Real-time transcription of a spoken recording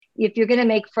if you're going to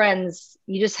make friends,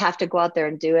 you just have to go out there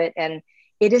and do it. And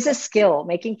it is a skill.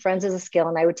 Making friends is a skill.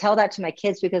 And I would tell that to my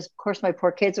kids because, of course, my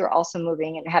poor kids are also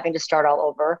moving and having to start all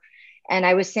over. And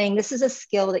I was saying, this is a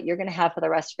skill that you're going to have for the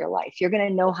rest of your life. You're going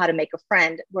to know how to make a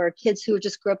friend, where kids who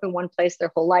just grew up in one place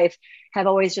their whole life have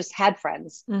always just had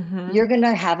friends. Mm-hmm. You're going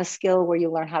to have a skill where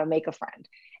you learn how to make a friend.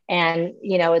 And,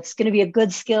 it's going to be a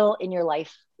good skill in your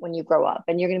life when you grow up,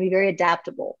 and you're going to be very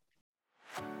adaptable.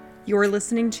 You're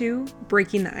listening to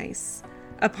Breaking the Ice,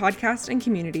 a podcast and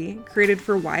community created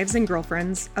for wives and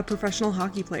girlfriends of professional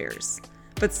hockey players,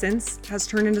 but since has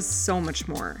turned into so much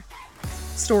more.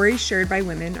 Stories shared by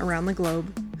women around the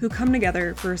globe who come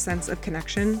together for a sense of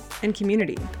connection and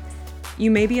community. You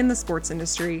may be in the sports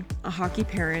industry, a hockey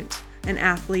parent, an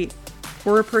athlete,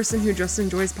 or a person who just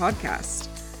enjoys podcasts,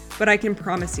 but I can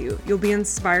promise you'll be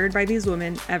inspired by these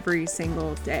women every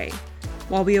single day,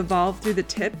 while we evolve through the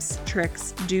tips,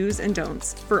 tricks, do's, and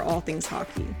don'ts for all things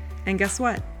hockey. And guess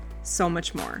what? So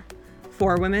much more.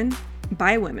 For women,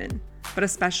 by women, but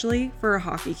especially for a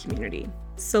hockey community.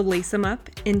 So lace them up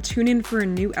and tune in for a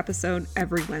new episode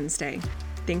every Wednesday.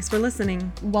 Thanks for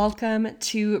listening. Welcome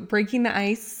to Breaking the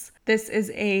Ice. This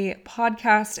is a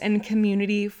podcast and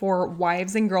community for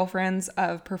wives and girlfriends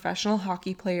of professional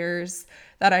hockey players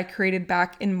that I created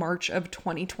back in March of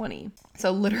 2020.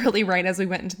 So literally right as we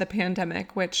went into the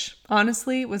pandemic, which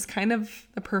honestly was kind of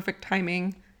the perfect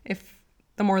timing, if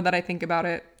the more that I think about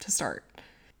it, to start.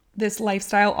 This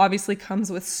lifestyle obviously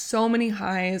comes with so many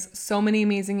highs, so many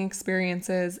amazing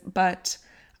experiences, but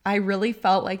I really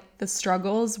felt like the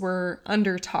struggles were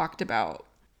under talked about.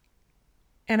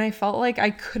 And I felt like I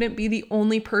couldn't be the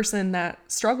only person that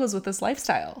struggles with this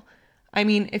lifestyle. I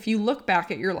mean, if you look back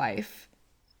at your life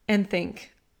and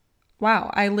think,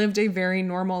 wow, I lived a very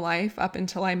normal life up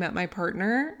until I met my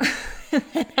partner and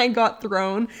then I got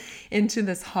thrown into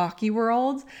this hockey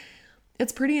world.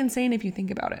 It's pretty insane if you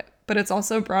think about it, but it's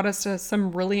also brought us to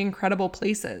some really incredible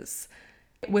places.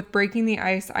 With Breaking the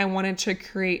Ice, I wanted to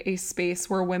create a space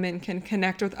where women can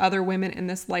connect with other women in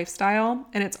this lifestyle,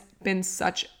 and it's been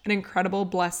such an incredible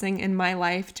blessing in my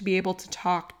life to be able to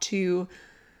talk to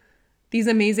these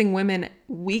amazing women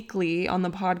weekly on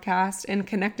the podcast and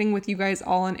connecting with you guys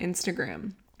all on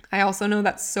Instagram. I also know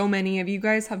that so many of you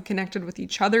guys have connected with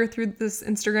each other through this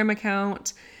Instagram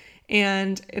account,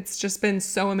 and it's just been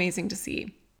so amazing to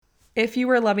see. If you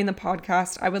are loving the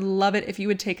podcast, I would love it if you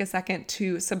would take a second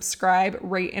to subscribe,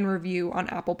 rate, and review on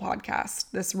Apple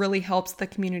Podcasts. This really helps the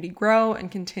community grow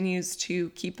and continues to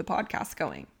keep the podcast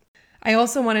going. I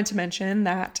also wanted to mention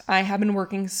that I have been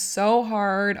working so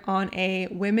hard on a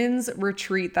women's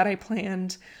retreat that I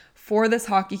planned for this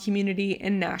hockey community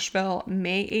in Nashville,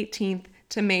 May 18th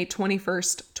to May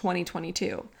 21st,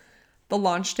 2022. The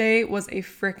launch day was a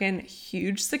freaking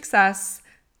huge success.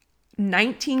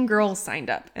 19 girls signed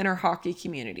up in our hockey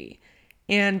community,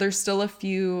 and there's still a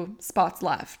few spots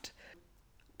left.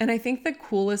 And I think the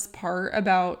coolest part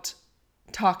about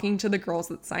talking to the girls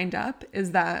that signed up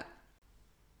is that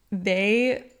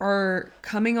they are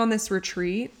coming on this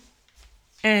retreat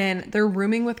and they're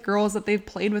rooming with girls that they've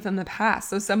played with in the past.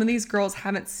 So some of these girls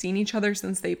haven't seen each other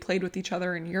since they played with each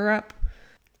other in Europe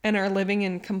and are living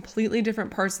in completely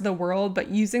different parts of the world, but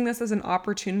using this as an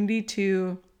opportunity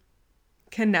to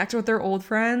connect with their old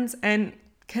friends and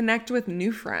connect with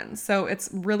new friends. So it's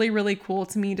really, really cool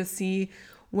to me to see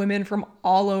women from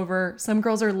all over. Some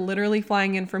girls are literally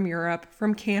flying in from Europe,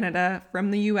 from Canada,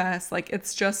 from the US. Like,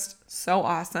 it's just so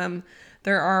awesome.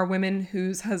 There are women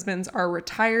whose husbands are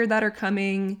retired that are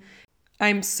coming.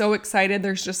 I'm so excited.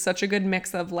 There's just such a good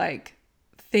mix of like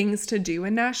things to do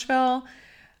in Nashville.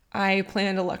 I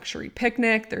planned a luxury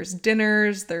picnic. There's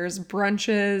dinners, there's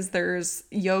brunches, there's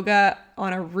yoga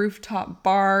on a rooftop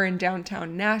bar in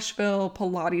downtown Nashville,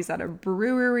 Pilates at a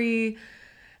brewery.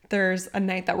 There's a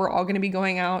night that we're all going to be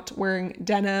going out wearing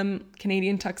denim,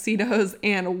 Canadian tuxedos,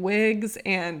 and wigs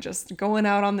and just going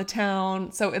out on the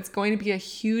town. So it's going to be a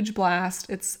huge blast.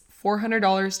 It's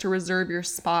 $400 to reserve your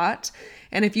spot.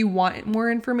 And if you want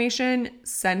more information,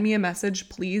 send me a message,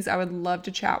 please. I would love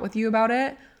to chat with you about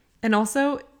it. And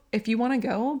also, if you want to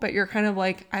go, but you're kind of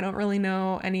like, I don't really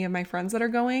know any of my friends that are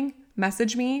going,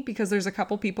 message me because there's a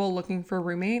couple people looking for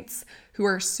roommates who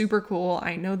are super cool.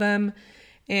 I know them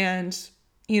and,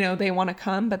 they want to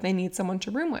come, but they need someone to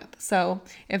room with. So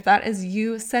if that is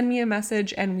you, send me a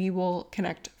message and we will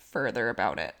connect further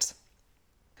about it.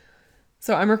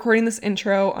 So I'm recording this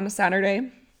intro on a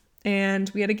Saturday and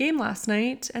we had a game last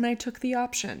night and I took the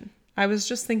option. I was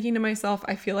just thinking to myself,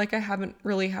 I feel like I haven't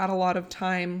really had a lot of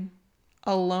time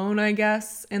alone, I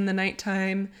guess, in the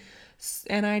nighttime.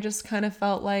 And I just kind of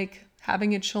felt like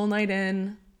having a chill night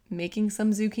in, making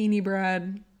some zucchini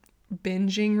bread,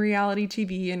 binging reality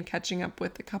TV and catching up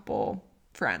with a couple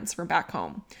friends from back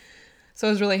home. So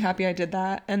I was really happy I did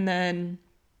that. And then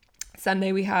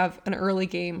Sunday we have an early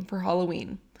game for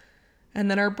Halloween. And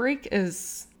then our break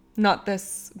is not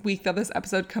this week that this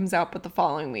episode comes out, but the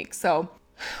following week. So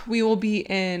we will be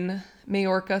in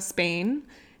Majorca, Spain.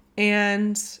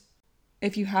 And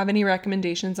if you have any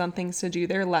recommendations on things to do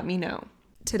there, let me know.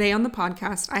 Today on the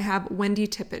podcast, I have Wendy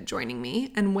Tippett joining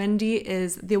me. And Wendy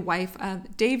is the wife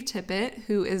of Dave Tippett,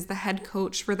 who is the head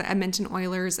coach for the Edmonton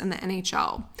Oilers and the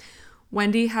NHL.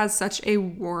 Wendy has such a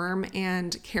warm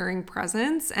and caring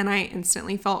presence, and I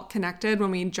instantly felt connected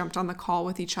when we jumped on the call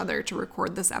with each other to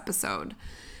record this episode.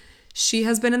 She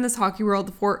has been in this hockey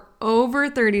world for over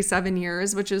 37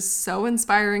 years, which is so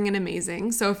inspiring and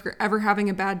amazing. So if you're ever having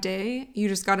a bad day, you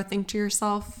just got to think to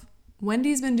yourself,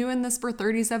 Wendy's been doing this for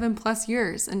 37 plus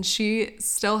years, and she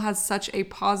still has such a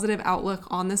positive outlook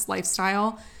on this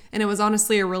lifestyle. And it was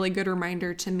honestly a really good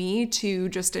reminder to me to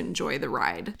just enjoy the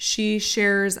ride. She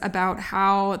shares about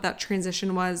how that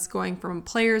transition was going from a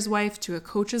player's wife to a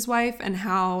coach's wife, and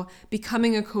how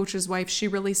becoming a coach's wife, she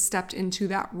really stepped into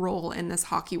that role in this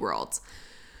hockey world.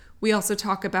 We also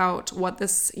talk about what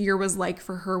this year was like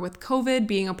for her with COVID,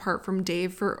 being apart from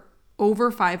Dave for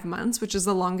over 5 months, which is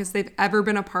the longest they've ever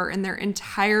been apart in their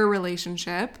entire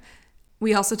relationship.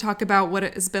 We also talk about what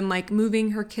it has been like moving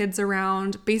her kids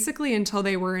around, basically until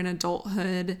they were in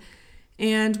adulthood.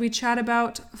 And we chat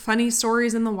about funny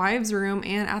stories in the wives' room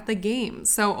and at the game.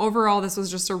 So overall, this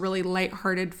was just a really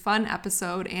lighthearted, fun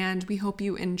episode, and we hope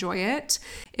you enjoy it.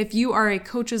 If you are a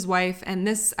coach's wife and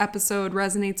this episode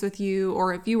resonates with you,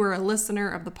 or if you are a listener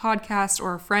of the podcast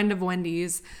or a friend of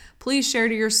Wendy's, please share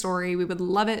your story. We would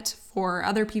love it for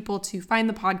other people to find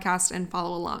the podcast and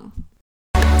follow along.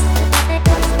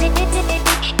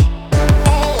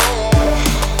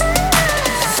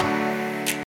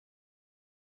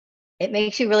 It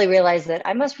makes you really realize that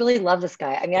I must really love this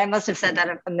guy. I mean, I must have said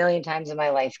that a million times in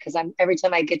my life, because every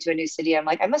time I get to a new city, I'm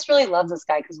like, I must really love this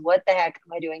guy, because what the heck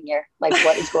am I doing here? Like,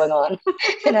 what is going on?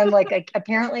 And I'm like,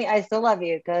 apparently I still love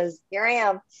you, because here I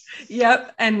am.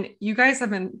 Yep. And you guys have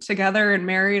been together and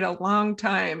married a long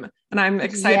time. And I'm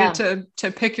excited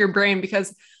to pick your brain,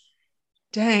 because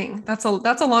dang, that's a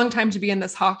long time to be in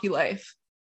this hockey life.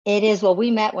 It is. Well, we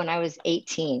met when I was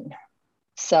 18.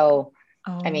 So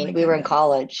we were in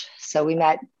college, so we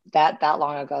met that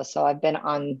long ago. So I've been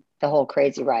on the whole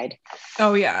crazy ride.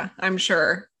 Oh yeah, I'm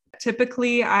sure.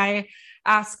 Typically, I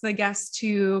ask the guests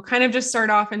to kind of just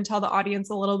start off and tell the audience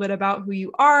a little bit about who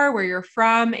you are, where you're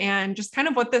from, and just kind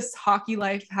of what this hockey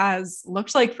life has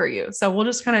looked like for you. So we'll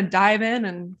just kind of dive in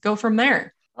and go from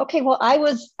there. Okay, well,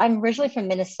 I'm originally from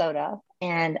Minnesota,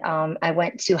 and I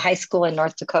went to high school in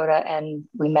North Dakota, and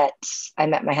I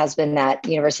met my husband at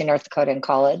University of North Dakota in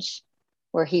college,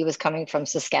 where he was coming from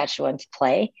Saskatchewan to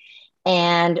play.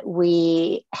 And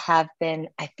we have been,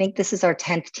 I think this is our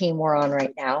 10th team we're on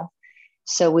right now.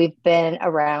 So we've been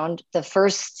around.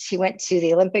 He went to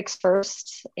the Olympics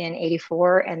first in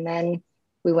 84, and then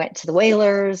we went to the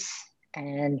Whalers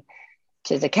and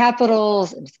to the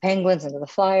Capitals and to the Penguins and to the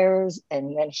Flyers,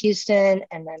 and then Houston,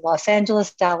 and then Los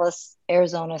Angeles, Dallas,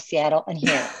 Arizona, Seattle, and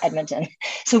here, Edmonton.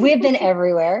 So we have been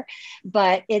everywhere,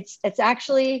 but it's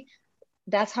actually,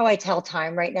 that's how I tell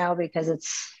time right now, because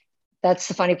that's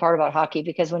the funny part about hockey,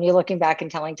 because when you're looking back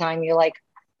and telling time, you're like,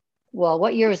 well,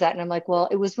 what year was that? And I'm like, well,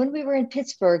 it was when we were in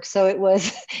Pittsburgh. So it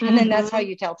was, and then that's how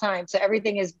you tell time. So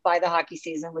everything is by the hockey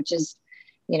season, which is,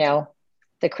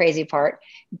 the crazy part.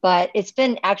 But it's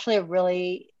been actually a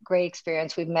really great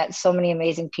experience. We've met so many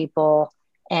amazing people.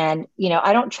 And,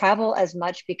 I don't travel as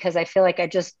much, because I feel like I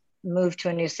just moved to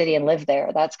a new city and live there.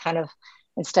 That's kind of,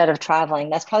 instead of traveling.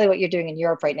 That's probably what you're doing in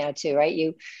Europe right now too,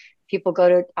 right? People go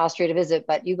to Austria to visit,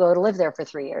 but you go to live there for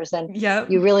 3 years, and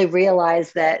you really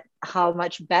realize that how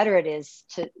much better it is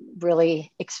to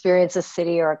really experience a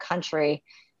city or a country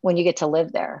when you get to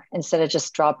live there, instead of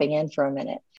just dropping in for a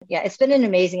minute. Yeah, it's been an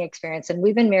amazing experience, and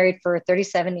we've been married for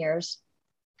 37 years.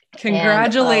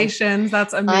 Congratulations. And,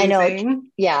 that's amazing. I know.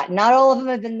 Yeah. Not all of them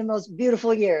have been the most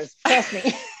beautiful years. Trust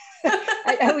me.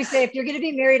 I always say, if you're going to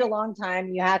be married a long time,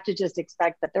 you have to just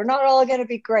expect that they're not all going to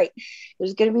be great.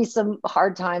 There's going to be some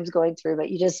hard times going through,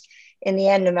 but you just, in the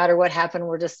end, no matter what happened,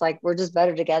 we're just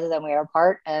better together than we are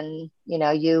apart. And,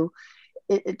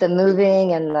 the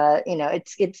moving and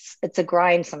it's a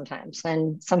grind sometimes.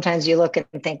 And sometimes you look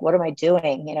and think, what am I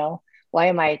doing? Why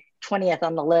am I 20th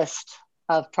on the list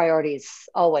of priorities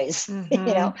always?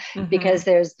 Because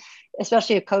there's,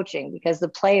 especially a coaching, because the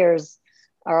players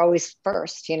are always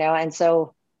first, and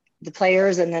so the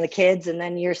players and then the kids, and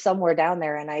then you're somewhere down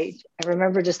there. And I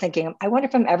remember just thinking, I wonder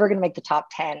if I'm ever going to make the top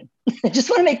 10. I just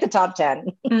want to make the top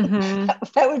 10. Mm-hmm.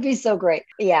 That would be so great.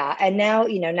 Yeah. And now,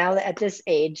 now that at this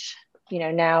age,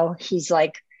 now he's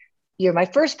like, you're my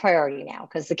first priority now,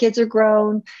 because the kids are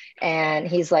grown. And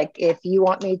he's like, if you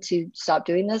want me to stop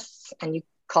doing this and you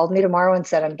called me tomorrow and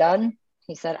said I'm done,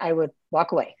 he said I would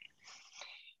walk away.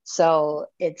 So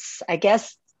it's, I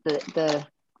guess the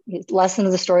lesson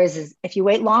of the story is if you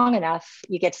wait long enough,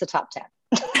 you get to the top 10.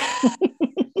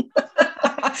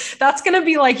 That's going to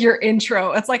be like your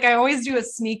intro. It's like, I always do a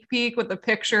sneak peek with a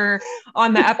picture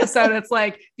on the episode. It's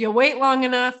like, if you wait long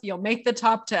enough, you'll make the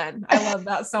top 10. I love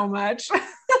that so much.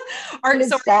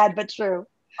 It's sad, but true.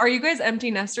 Are you guys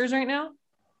empty nesters right now?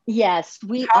 Yes,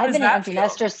 I've been an empty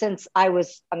nester since I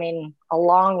was, a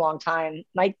long, long time.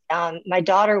 My youngest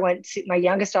daughter went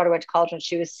to college when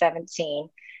she was 17.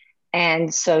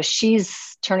 And so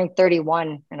she's turning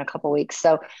 31 in a couple of weeks.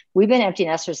 So we've been empty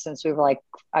nesters since we were like,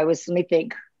 I was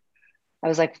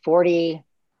like 40,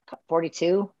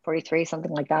 42, 43,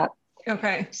 something like that.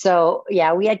 Okay. So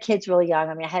yeah, we had kids really young.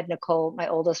 I had Nicole, my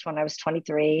oldest, when I was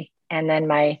 23, and then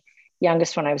my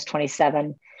youngest when I was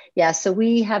 27. Yeah. So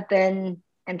we have been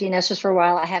empty nesters for a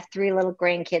while. I have 3 little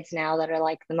grandkids now that are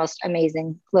like the most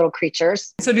amazing little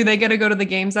creatures. So do they get to go to the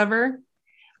games ever?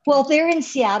 Well, they're in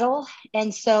Seattle.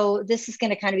 And so this is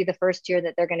going to kind of be the first year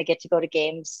that they're going to get to go to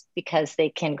games, because they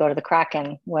can go to the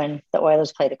Kraken when the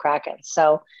Oilers play the Kraken.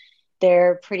 So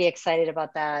they're pretty excited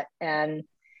about that. And,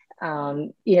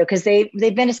 because they've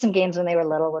been to some games when they were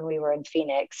little, when we were in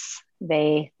Phoenix.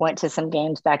 They went to some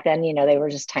games back then, they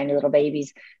were just tiny little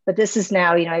babies. But this is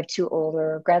now, I have 2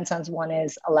 older grandsons. One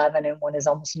is 11 and one is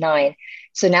almost 9.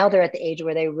 So now they're at the age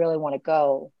where they really want to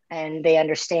go and they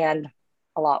understand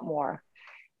a lot more.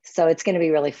 So it's going to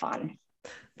be really fun.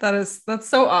 That's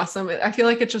so awesome. I feel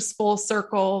like it's just full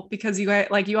circle, because you guys,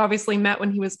 like, you obviously met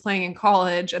when he was playing in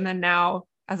college, and then now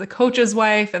as a coach's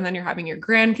wife, and then you're having your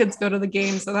grandkids go to the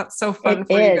game. So that's so fun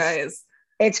for you guys.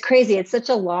 It's crazy. It's such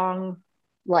a long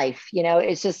life,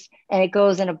 it's just, and it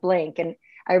goes in a blink. And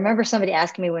I remember somebody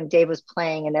asking me when Dave was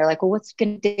playing, and they're like, well, what's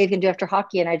Dave gonna do after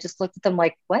hockey? And I just looked at them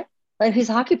like, what? Like, he's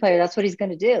a hockey player. That's what he's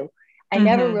going to do. I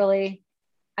never really,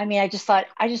 I just thought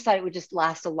it would just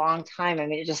last a long time.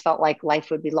 It just felt like life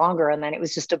would be longer, and then it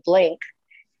was just a blink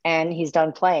and he's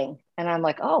done playing. And I'm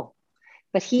like, oh,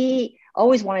 but he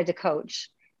always wanted to coach,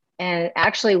 and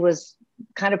actually was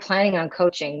kind of planning on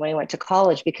coaching when he went to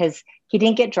college, because he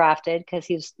didn't get drafted because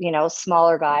he was, a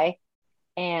smaller guy.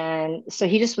 And so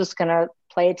he just was going to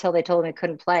play until they told him he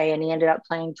couldn't play. And he ended up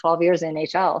playing 12 years in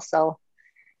NHL. So,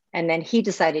 and then he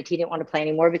decided he didn't want to play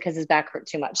anymore because his back hurt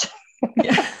too much.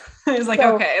 Yeah. He was like,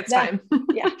 so okay, it's time.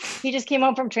 Yeah. He just came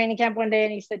home from training camp one day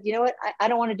and he said, you know what? I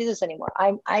don't want to do this anymore.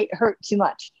 I hurt too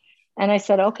much. And I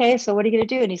said, okay, so what are you going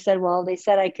to do? And he said, well, they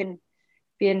said I can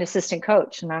be an assistant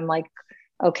coach. And I'm like,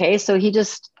 okay. So he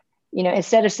just,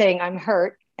 instead of saying I'm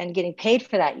hurt and getting paid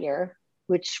for that year,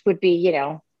 which would be,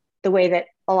 the way that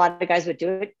a lot of guys would do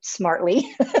it smartly,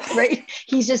 right?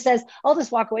 He just says, I'll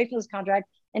just walk away from this contract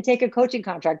and take a coaching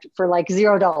contract for like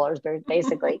 $0,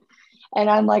 basically. And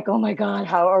I'm like, oh my God,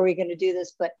 how are we going to do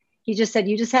this? But he just said,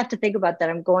 you just have to think about that.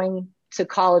 I'm going to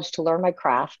college to learn my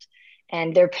craft,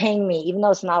 and they're paying me, even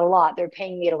though it's not a lot, they're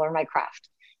paying me to learn my craft.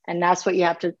 And that's what you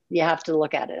have to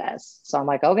look at it as. So I'm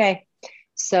like, okay.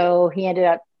 So he ended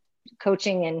up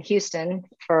coaching in Houston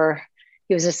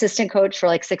he was assistant coach for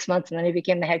like 6 months, and then he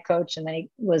became the head coach, and then he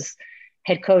was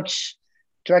head coach,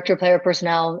 director of player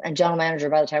personnel, and general manager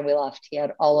by the time we left. He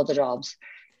had all of the jobs,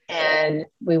 and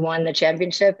we won the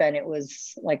championship, and it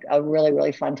was like a really,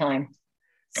 really fun time.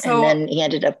 So, and then he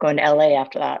ended up going to LA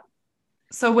after that.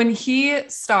 So when he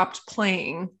stopped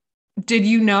playing, did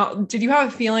you have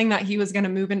a feeling that he was going to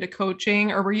move into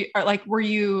coaching, or how did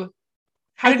you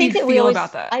feel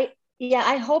about that?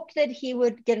 I hoped that he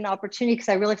would get an opportunity, because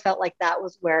I really felt like that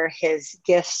was where his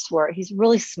gifts were. He's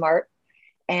really smart,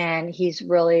 and he's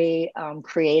really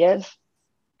creative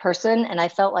person. And I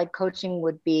felt like coaching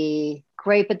would be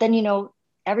great. But then,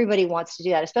 everybody wants to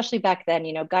do that, especially back then,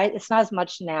 guys, it's not as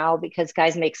much now because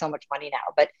guys make so much money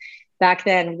now. But back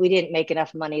then we didn't make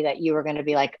enough money that you were going to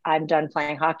be like, I'm done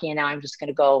playing hockey and now I'm just going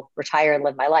to go retire and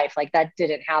live my life. Like, that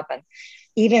didn't happen.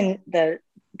 Even the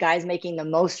guys making the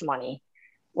most money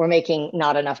were making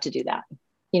not enough to do that.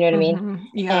 You know what I mean?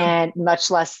 Yeah. And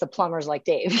much less the plumbers like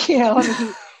Dave, he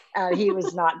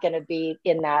was not going to be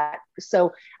in that.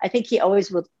 So I think he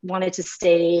always wanted to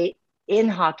stay in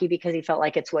hockey because he felt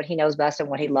like it's what he knows best and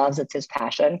what he loves. It's his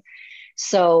passion.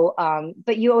 So,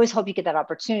 but you always hope you get that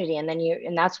opportunity. And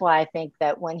and that's why I think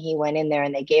that when he went in there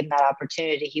and they gave him that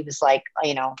opportunity, he was like,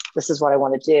 this is what I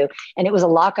want to do. And it was a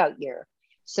lockout year.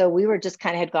 So we were just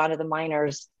kind of had gone to the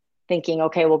minors thinking,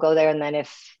 okay, we'll go there. And then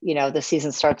if, the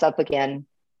season starts up again,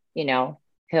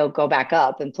 he'll go back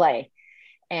up and play.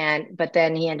 But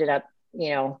then he ended up,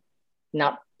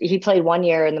 he played 1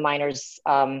 year in the minors.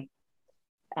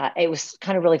 It was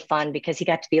kind of really fun because he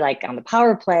got to be like on the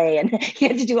power play and he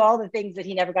had to do all the things that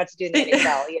he never got to do in the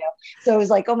NHL, So it was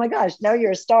like, oh my gosh, now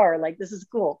you're a star. Like, this is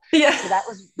cool. Yeah. So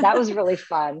that was really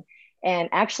fun. And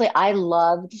actually I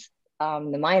loved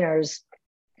the minors.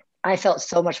 I felt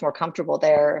so much more comfortable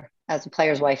there as a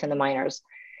player's wife in the minors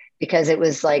because it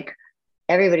was like,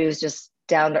 everybody was just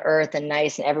down to earth and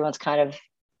nice. And everyone's kind of,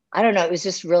 I don't know, it was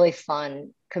just really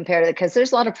fun compared to, because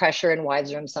there's a lot of pressure in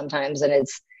wives' rooms sometimes. And it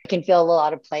can feel a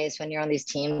lot of place when you're on these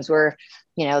teams where,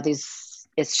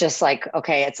 it's just like,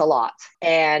 okay, it's a lot.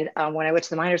 And when I went to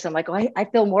the minors, I'm like, oh, I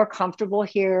feel more comfortable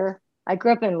here. I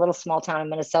grew up in a little small town in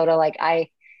Minnesota. Like I'm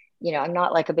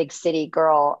not like a big city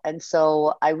girl. And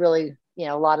so I really,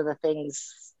 a lot of the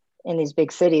things in these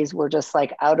big cities were just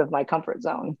like out of my comfort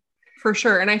zone. For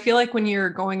sure. And I feel like when you're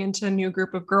going into a new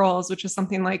group of girls, which is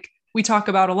something like we talk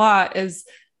about a lot, is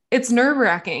it's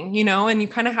nerve-wracking, and you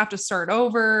kind of have to start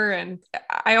over. And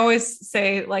I always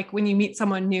say, like, when you meet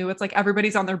someone new, it's like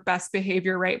everybody's on their best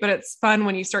behavior, right? But it's fun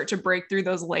when you start to break through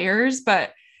those layers.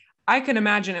 But I can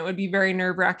imagine it would be very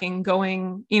nerve-wracking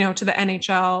going, to the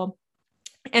NHL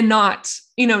and not,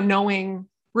 knowing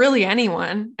really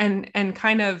anyone and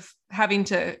kind of having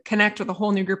to connect with a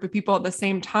whole new group of people at the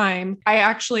same time. I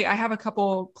have a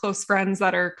couple close friends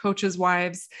that are coaches'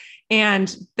 wives,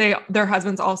 and their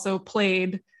husbands also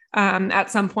played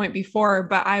at some point before,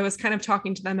 but I was kind of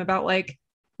talking to them about like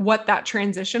what that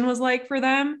transition was like for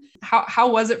them. How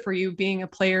was it for you being a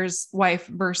player's wife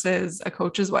versus a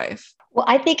coach's wife? Well,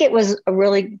 I think it was a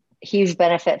really huge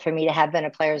benefit for me to have been a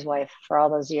player's wife for all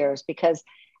those years, because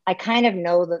I kind of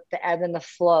know the ebb and the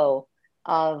flow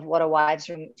of what a wives'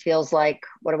 room feels like,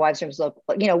 what a wives' rooms look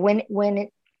like, when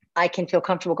I can feel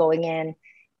comfortable going in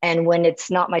and when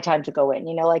it's not my time to go in,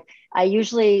 like I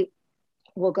usually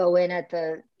will go in at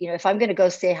if I'm going to go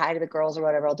say hi to the girls or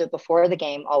whatever, I'll do it before the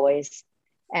game always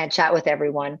and chat with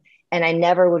everyone. And I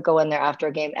never would go in there after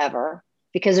a game ever,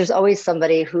 because there's always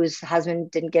somebody whose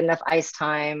husband didn't get enough ice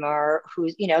time, or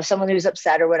who's, someone who's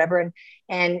upset or whatever.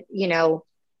 And,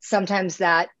 sometimes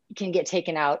that can get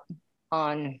taken out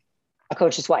on a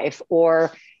coach's wife,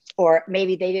 or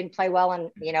maybe they didn't play well.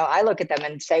 And, I look at them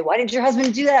and say, why didn't your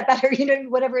husband do that better?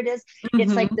 Whatever it is,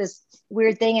 It's like this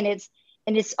weird thing.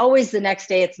 And it's always the next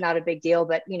day. It's not a big deal,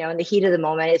 but, in the heat of the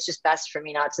moment, it's just best for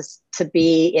me not to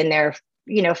be in there,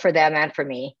 for them and for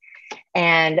me.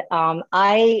 And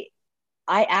I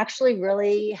actually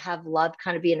really have loved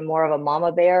kind of being more of a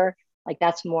mama bear. Like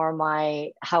that's more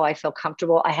how I feel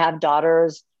comfortable. I have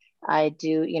daughters. I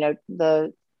do,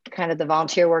 the kind of the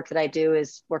volunteer work that I do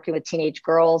is working with teenage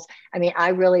girls. I mean, I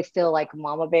really feel like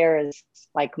mama bear is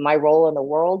like my role in the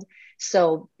world.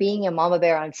 So being a mama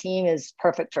bear on team is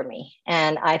perfect for me.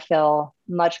 And I feel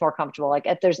much more comfortable. Like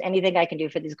if there's anything I can do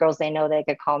for these girls, they know they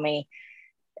could call me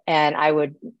and I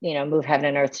would, move heaven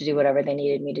and earth to do whatever they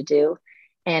needed me to do.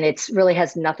 And it's really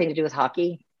has nothing to do with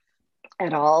hockey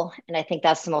at all. And I think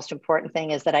that's the most important thing,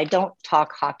 is that I don't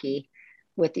talk hockey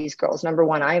with these girls. Number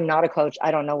one, I am not a coach.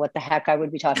 I don't know what the heck I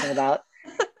would be talking about.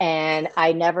 And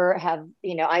I never have,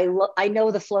 I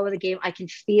know the flow of the game. I can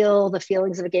feel the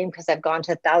feelings of a game because I've gone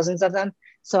to thousands of them.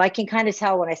 So I can kind of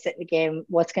tell when I sit in a game,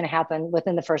 what's going to happen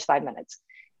within the first 5 minutes,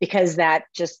 because that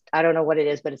just, I don't know what it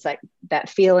is, but it's like that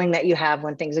feeling that you have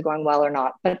when things are going well or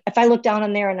not. But if I look down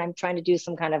on there and I'm trying to do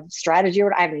some kind of strategy,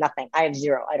 or I have nothing, I have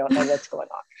zero. I don't know what's going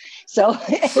on. So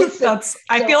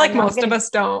I feel like most of us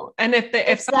don't. And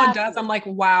if someone does, I'm like,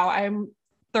 wow, I'm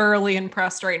thoroughly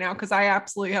impressed right now, because I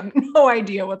absolutely have no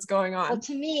idea what's going on. Well,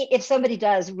 to me, if somebody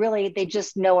does, really, they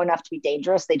just know enough to be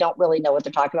dangerous. They don't really know what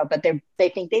they're talking about, but they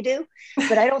think they do.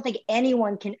 But I don't think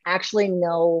anyone can actually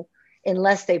know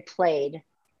unless they played,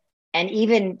 and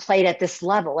even played at this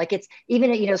level. Like it's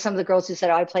even, some of the girls who said,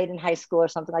 oh, I played in high school or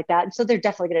something like that. And so they're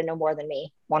definitely going to know more than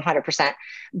me, 100%.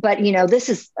 But, this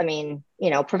is,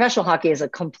 professional hockey is a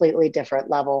completely different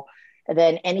level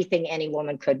than anything any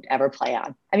woman could ever play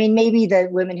on. I mean, maybe the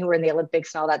women who are in the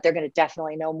Olympics and all that, they're going to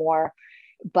definitely know more,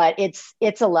 but it's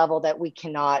a level that we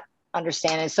cannot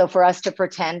understand. And so for us to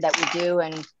pretend that we do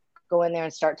and go in there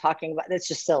and start talking about, it's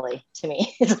just silly to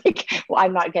me. It's like, well,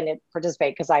 I'm not going to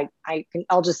participate because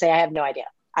I'll just say I have no idea.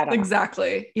 I don't know.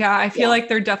 Exactly. Yeah. I feel like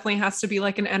there definitely has to be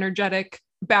like an energetic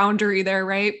boundary there.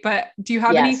 Right. But do you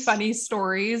have any funny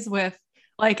stories with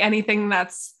like anything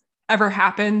that's ever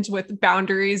happened with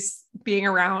boundaries being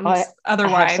around other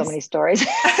I have so wives? many stories.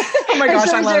 Oh my gosh,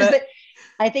 I love it.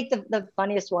 I think the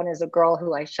funniest one is a girl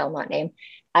who I shall not name.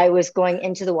 I was going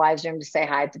into the wives' room to say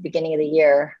hi at the beginning of the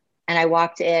year, and I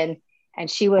walked in,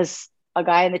 and she was a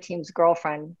guy in the team's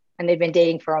girlfriend, and they'd been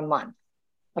dating for a month.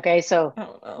 Okay, so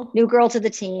new girl to the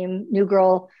team, new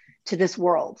girl to this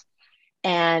world.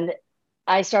 And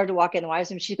I started to walk in the wives'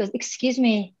 room. She goes, "Excuse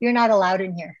me, you're not allowed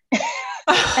in here."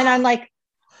 And I'm like,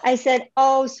 I said,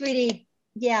 "Oh, sweetie,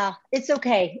 yeah, it's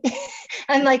okay."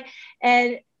 I'm like,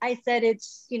 and I said,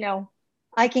 "It's,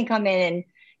 I can come in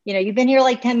and, you've been here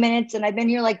like 10 minutes and I've been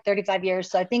here like 35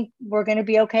 years. So I think we're going to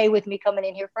be okay with me coming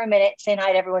in here for a minute, saying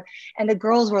hi to everyone." And the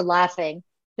girls were laughing.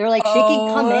 They're like, "She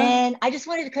can come in. I just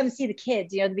wanted to come see the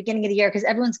kids, at the beginning of the year, because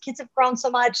everyone's kids have grown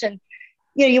so much. And,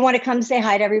 you want to come say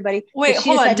hi to everybody." Wait,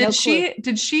 hold on. Did she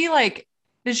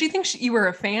think you were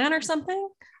a fan or something?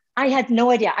 I had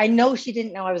no idea. I know she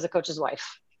didn't know I was a coach's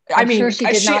wife. I'm sure she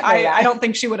did not know that. I don't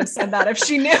think she would have said that if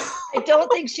she knew. I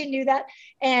don't think she knew that.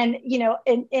 And,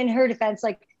 in her defense,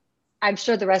 like, I'm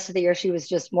sure the rest of the year she was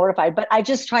just mortified, but I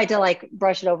just tried to like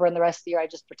brush it over. And the rest of the year, I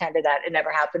just pretended that it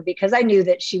never happened, because I knew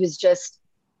that she was just,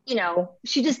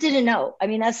 she just didn't know. I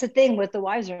mean, that's the thing with the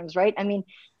wives' rooms, right? I mean,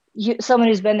 someone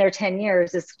who's been there 10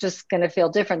 years is just going to feel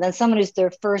different than someone who's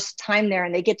their first time there,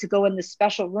 and they get to go in this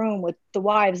special room with the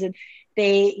wives, and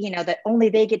they, that only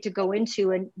they get to go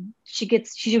into. And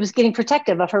she was getting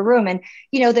protective of her room. And,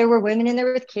 there were women in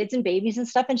there with kids and babies and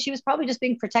stuff. And she was probably just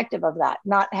being protective of that,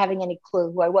 not having any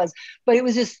clue who I was. But it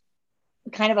was just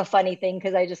kind of a funny thing,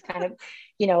 because I just kind of,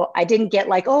 I didn't get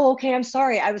like, "Oh, okay, I'm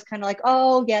sorry." I was kind of like,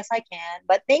 "Oh, yes, I can.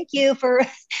 But thank you for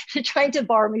trying to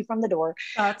bar me from the door."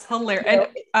 That's hilarious. And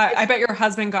I bet your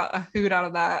husband got a hoot out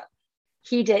of that.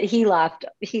 He did. He laughed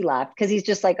because he's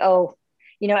just like, "Oh,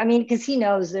 I mean," because he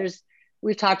knows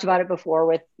we've talked about it before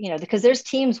with, because there's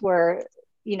teams where,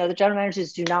 the general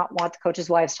managers do not want the coaches'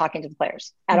 wives talking to the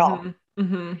players at all.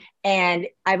 Mm-hmm. And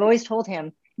I've always told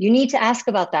him, you need to ask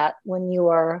about that when you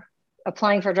are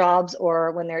applying for jobs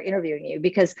or when they're interviewing you,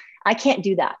 because I can't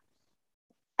do that.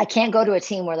 I can't go to a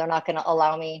team where they're not going to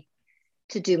allow me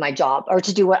to do my job or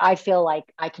to do what I feel like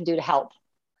I can do to help,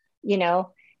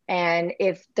 and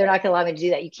if they're not going to allow me to do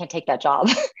that, you can't take that job.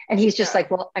 And he's just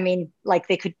like, "Well, I mean, like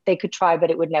they could try,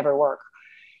 but it would never work.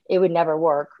 It would never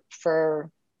work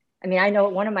I know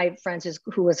one of my friends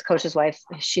who was a coach's wife,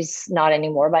 she's not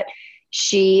anymore, but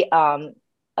she, one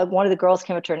of the girls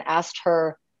came up to her and asked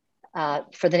her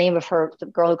for the name of the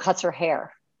girl who cuts her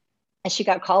hair. And she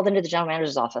got called into the general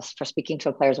manager's office for speaking to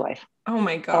a player's wife. Oh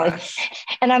my gosh.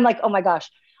 And I'm like, "Oh my gosh,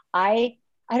 I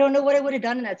don't know what I would have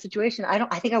done in that situation.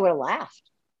 I think I would have laughed.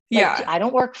 Like, I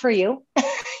don't work for you.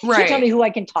 Right. You tell me who I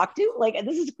can talk to. Like,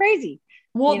 this is crazy."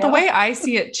 Well, the way I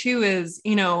see it too is,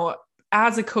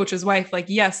 as a coach's wife, like,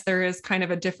 yes, there is kind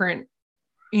of a different,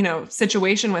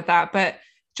 situation with that, but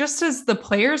just as the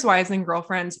players' wives and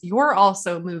girlfriends, you're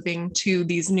also moving to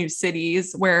these new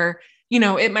cities where,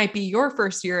 it might be your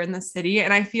first year in the city.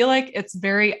 And I feel like it's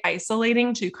very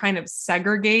isolating to kind of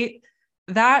segregate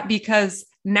that, because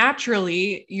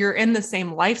naturally you're in the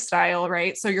same lifestyle,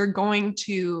 right? So you're going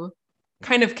to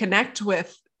kind of connect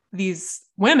with these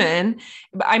women.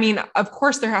 I mean, of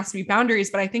course there has to be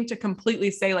boundaries, but I think to completely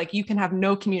say like, you can have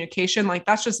no communication, like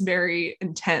that's just very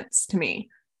intense to me.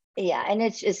 Yeah. And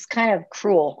it's kind of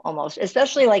cruel almost,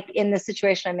 especially like in the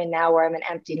situation I'm in now where I'm an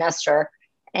empty nester.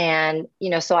 And,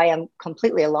 so I am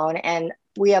completely alone. And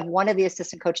we have one of the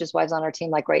assistant coaches' wives on our team,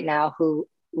 like right now, who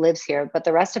lives here, but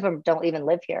the rest of them don't even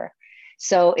live here.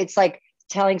 So it's like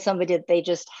telling somebody that they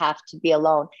just have to be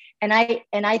alone. And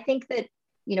I think that,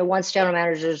 once general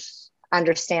managers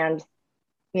understand,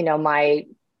 my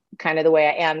kind of the way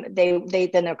I am, then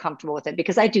they're comfortable with it,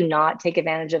 because I do not take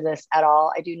advantage of this at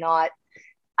all.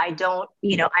 I don't,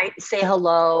 I say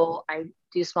hello. I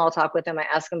do small talk with them. I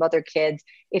ask them about their kids.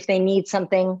 If they need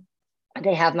something,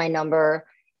 they have my number.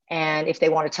 And if they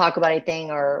want to talk about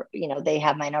anything or, they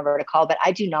have my number to call, but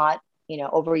I do not,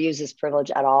 overuse this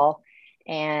privilege at all.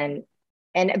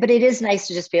 But it is nice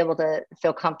to just be able to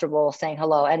feel comfortable saying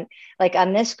hello. And like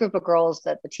on this group of girls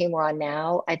that the team we're on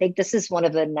now, I think this is one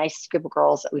of the nicest group of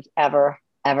girls that we've ever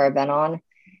been on.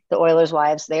 The Oilers'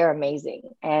 wives, they're amazing.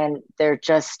 And they're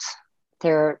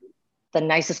the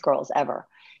nicest girls ever.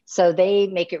 So they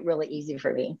make it really easy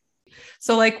for me.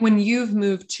 So like when you've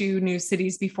moved to new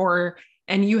cities before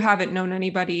and you haven't known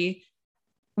anybody,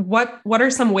 what are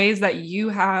some ways that you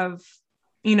have,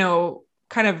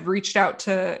 kind of reached out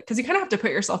to, because you kind of have to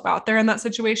put yourself out there in that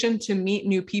situation to meet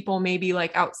new people, maybe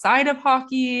like outside of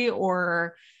hockey,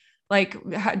 or like,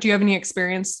 do you have any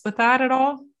experience with that at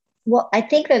all? Well, I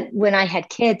think that when I had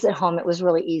kids at home, it was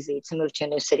really easy to move to a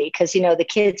new city because, the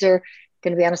kids are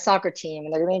going to be on a soccer team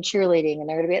and they're going to be in cheerleading and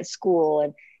they're going to be at school.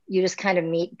 And you just kind of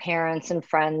meet parents and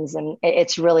friends, and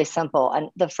it's really simple. And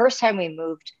the first time we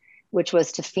moved, which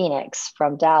was to Phoenix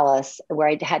from Dallas, where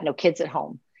I had no kids at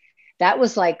home, that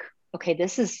was like, okay,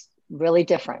 this is really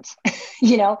different,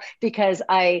 because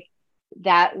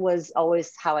that was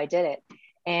always how I did it.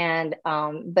 And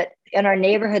but in our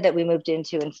neighborhood that we moved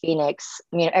into in Phoenix,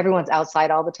 everyone's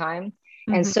outside all the time.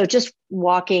 And Mm-hmm. so just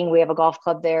walking, we have a golf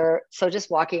club there. So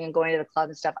just walking and going to the club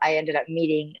and stuff, I ended up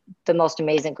meeting the most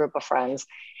amazing group of friends.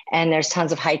 And there's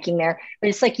tons of hiking there. But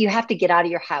it's like you have to get out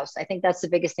of your house. I think that's the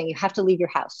biggest thing. You have to leave your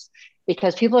house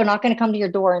because people are not going to come to your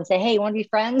door and say, hey, you want to be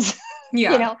friends? you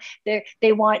Yeah. know,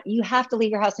 they want, you have to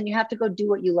leave your house and you have to go do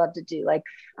what you love to do. Like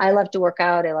I love to work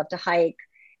out. I love to hike.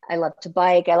 I love to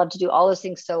bike. I love to do all those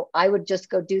things. So I would just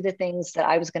go do the things that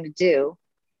I was going to do.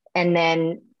 And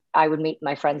then I would meet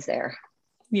my friends there,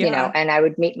 Yeah. and I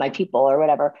would meet my people or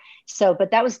whatever. So,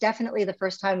 but that was definitely the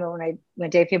first time when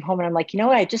Dave came home and I'm like, you know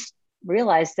what? I just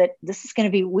realized that this is going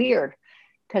to be weird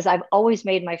because I've always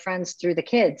made my friends through the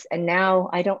kids and now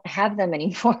I don't have them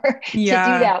anymore to do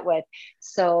Yeah. that with.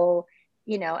 So,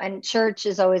 and church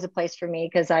is always a place for me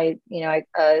because I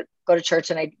go to church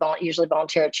and I usually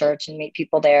volunteer at church and meet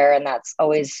people there. And that's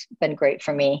always been great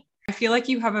for me. I feel like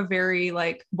you have a very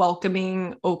like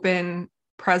welcoming, open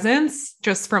presence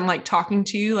just from like talking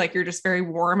to you. Like you're just very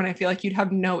warm. And I feel like you'd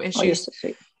have no Oh, you're issues, so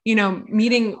sweet.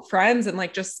 meeting friends and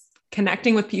like just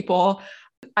connecting with people.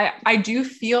 I do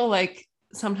feel like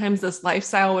sometimes this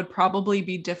lifestyle would probably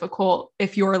be difficult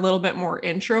if you're a little bit more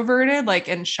introverted, like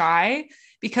and shy,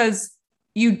 because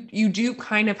you do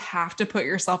kind of have to put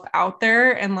yourself out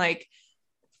there and like,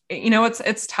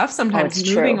 it's tough Oh, sometimes it's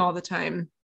moving true. all the time.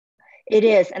 It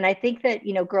is. And I think that,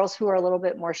 girls who are a little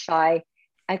bit more shy,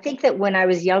 I think that when I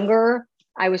was younger,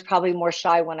 I was probably more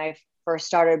shy when I first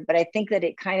started, but I think that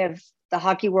the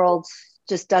hockey world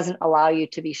just doesn't allow you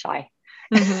to be shy.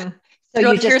 Mm-hmm. So You're you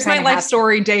like, just here's my kind of life have,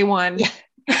 story, day yeah, one.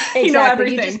 exactly. You just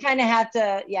Everything. kind of have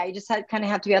to, yeah, you just kind of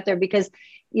have to be out there because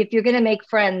if you're going to make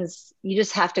friends, you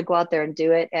just have to go out there and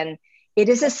do it. And it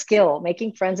is a skill.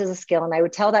 Making friends is a skill. And I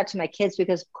would tell that to my kids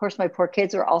because, of course, my poor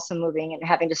kids are also moving and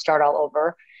having to start all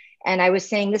over. And I was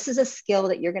saying, this is a skill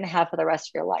that you're going to have for the rest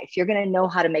of your life. You're going to know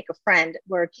how to make a friend,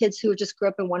 where kids who just grew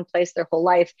up in one place their whole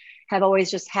life have always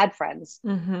just had friends.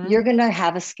 Mm-hmm. You're going to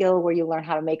have a skill where you learn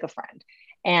how to make a friend.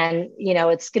 And,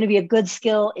 it's going to be a good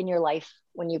skill in your life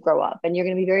when you grow up, and you're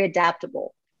going to be very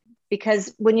adaptable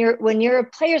because when you're a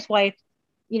player's wife,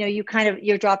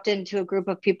 you're dropped into a group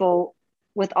of people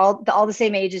with all the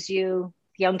same age as you,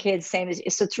 young kids, same as you.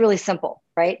 So it's really simple,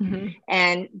 right? Mm-hmm.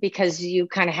 And because you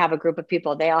kind of have a group of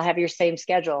people, they all have your same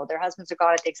schedule. Their husbands are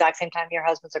gone at the exact same time your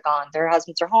husbands are gone. Their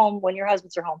husbands are home when your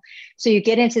husbands are home. So you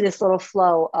get into this little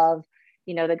flow of,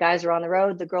 the guys are on the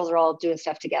road, the girls are all doing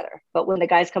stuff together. But when the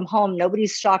guys come home,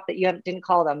 nobody's shocked that didn't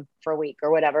call them for a week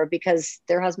or whatever because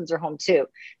their husbands are home too.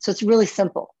 So it's really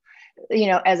simple.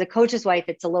 As a coach's wife,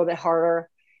 it's a little bit harder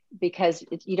because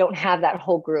you don't have that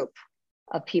whole group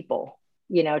of people,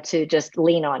 to just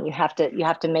lean on. You have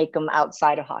to make them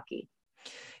outside of hockey.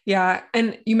 Yeah.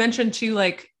 And you mentioned too,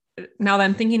 like now that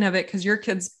I'm thinking of it, because your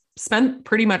kids spent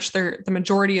pretty much the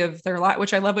majority of their life,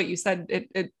 which I love what you said.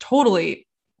 It totally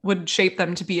would shape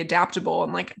them to be adaptable.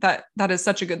 And like that is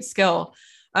such a good skill.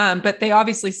 But they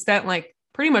obviously spent like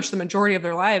pretty much the majority of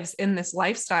their lives in this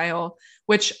lifestyle,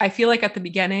 which I feel like at the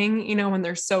beginning, when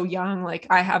they're so young, like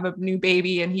I have a new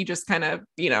baby and he just kind of,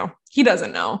 he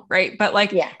doesn't know. Right. But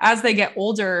like, Yeah. as they get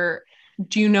older,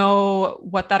 do you know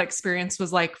what that experience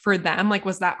was like for them? Like,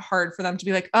 was that hard for them to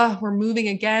be like, oh, we're moving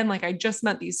again? Like, I just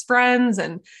met these friends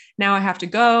and now I have to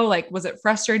go. Like, was it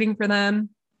frustrating for them?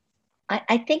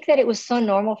 I think that it was so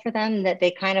normal for them that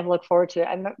they kind of look forward to it.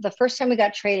 I remember the first time we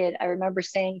got traded, I remember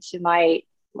saying to I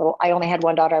only had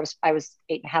one daughter. I was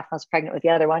 8.5 months pregnant with the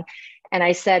other one. And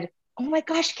I said, oh my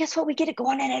gosh, guess what? We get to go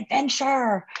on an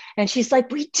adventure. And she's like,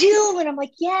 we do. And I'm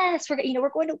like, yes, we're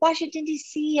going to Washington,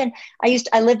 D.C. And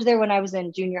I lived there when I was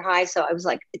in junior high. So I was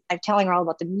like, I'm telling her all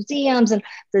about the museums and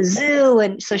the zoo.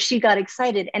 And so she got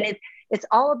excited. And it's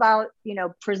all about,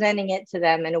 presenting it to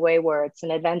them in a way where it's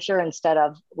an adventure instead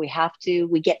of we get to,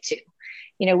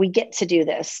 we get to do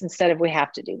this instead of we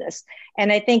have to do this.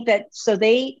 And I think that, so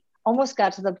they almost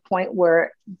got to the point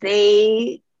where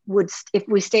they would, if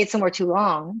we stayed somewhere too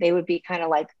long, they would be kind of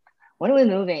like, when are we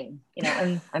moving?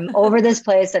 I'm over this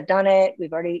place. I've done it.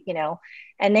 We've already,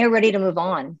 and they're ready to move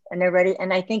on and they're ready.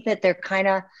 And I think that they're kind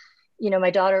of,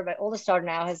 my oldest daughter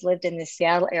now has lived in the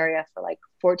Seattle area for like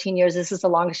 14 years. This is the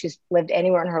longest she's lived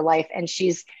anywhere in her life. And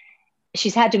she's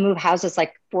she's had to move houses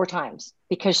like 4 times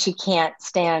because she can't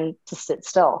stand to sit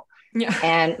still. Yeah.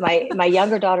 And my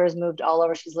younger daughter has moved all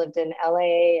over. She's lived in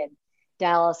LA and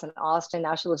Dallas and Austin.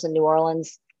 Now she lives in New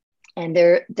Orleans. And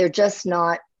they're just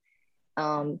not,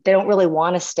 they don't really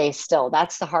want to stay still.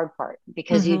 That's the hard part,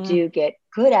 because you do get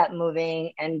good at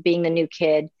moving and being the new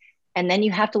kid. And then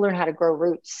you have to learn how to grow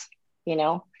roots, you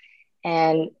know?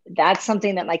 And that's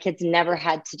something that my kids never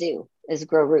had to do, is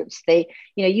grow roots.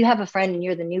 You have a friend and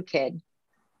you're the new kid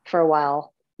for a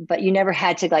while, but you never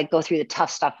had to like go through the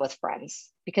tough stuff with friends,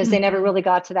 because they never really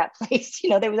got to that place. They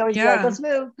would always be like, let's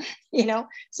move,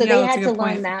 so they had to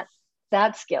learn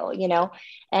that skill,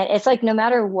 and it's like, no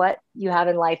matter what you have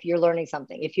in life, you're learning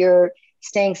something. If you're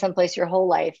staying someplace your whole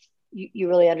life, you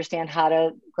really understand how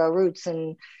to grow roots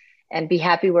and be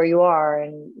happy where you are,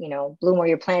 and, bloom where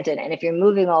you're planted. And if you're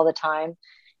moving all the time,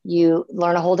 you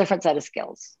learn a whole different set of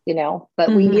skills, but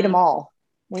we need them all.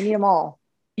 We need them all.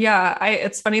 Yeah.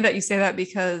 It's funny that you say that,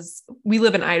 because we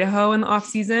live in Idaho in the off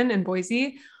season in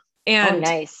Boise. And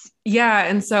nice. Yeah.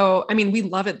 And so, I mean, we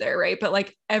love it there. Right. But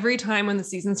like every time when the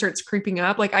season starts creeping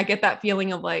up, like I get that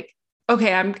feeling of like,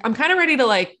 okay, I'm kind of ready to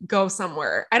like go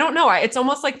somewhere. I don't know. It's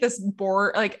almost like this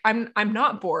bored, like I'm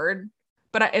not bored,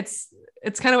 but it's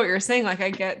kind of what you're saying. Like I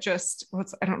get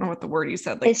I don't know what the word you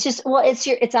said. Like, it's just,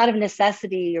 it's out of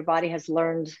necessity. Your body has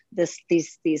learned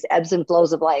these ebbs and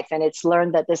flows of life. And it's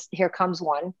learned that here comes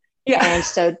one. Yeah. And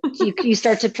so you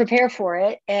start to prepare for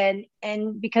it. And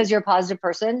because you're a positive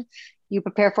person, you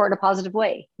prepare for it in a positive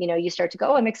way. You start to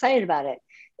go, oh, I'm excited about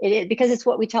it. Because it's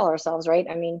what we tell ourselves, right?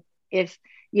 I mean,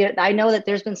 I know that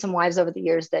there's been some wives over the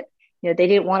years that, they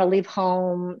didn't want to leave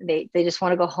home. They just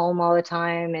want to go home all the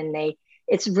time. And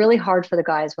it's really hard for the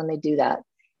guys when they do that,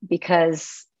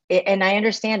 because and I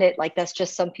understand it. Like, that's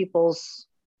just some people's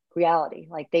reality.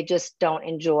 Like, they just don't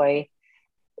enjoy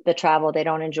the travel. They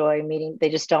don't enjoy meeting. They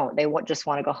just don't. They just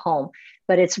want to go home.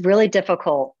 But it's really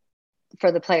difficult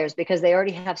for the players, because they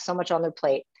already have so much on their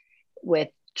plate with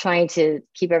trying to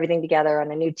keep everything together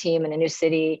on a new team in a new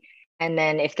city. And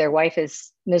then if their wife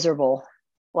is miserable,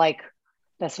 like,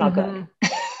 that's not good.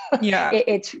 Yeah.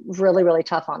 It's really, really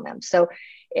tough on them. So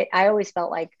I always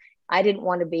felt like I didn't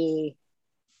want to be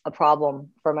a problem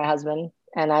for my husband.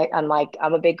 And I'm like,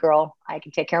 I'm a big girl. I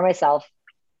can take care of myself.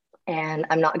 And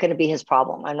I'm not going to be his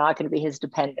problem. I'm not going to be his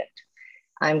dependent.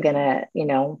 I'm going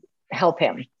to, help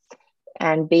him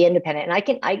and be independent.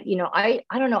 And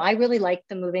I don't know. I really like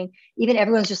the moving. Even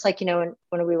everyone's just like, when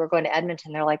we were going to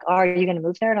Edmonton, they're like, oh, are you going to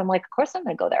move there? And I'm like, of course I'm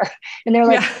going to go there. And they're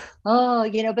like, oh,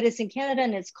 but it's in Canada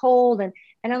and it's cold. And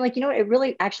I'm like, it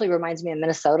really actually reminds me of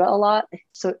Minnesota a lot.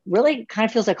 So it really kind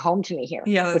of feels like home to me here,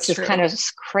 which is kind of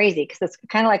crazy, because it's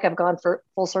kind of like I've gone for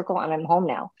full circle and I'm home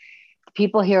now.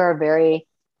 People here are very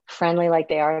friendly, like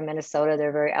they are in Minnesota.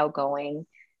 They're very outgoing.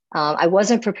 I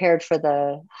wasn't prepared for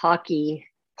the hockey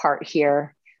part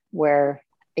here, where,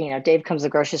 Dave comes to the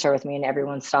grocery store with me and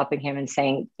everyone's stopping him and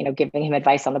saying, giving him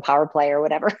advice on the power play or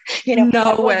whatever.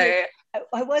 No way.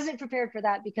 I wasn't prepared for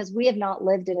that, because we have not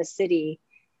lived in a city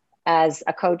as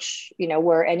a coach,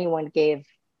 where anyone gave,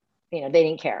 they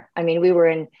didn't care. I mean, we were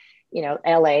in,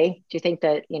 LA. Do you think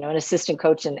that, an assistant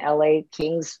coach in LA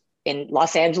Kings in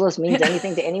Los Angeles means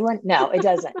anything to anyone? No, it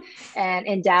doesn't. And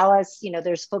in Dallas,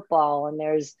 there's football and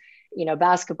there's,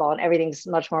 basketball, and everything's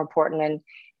much more important.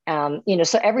 And,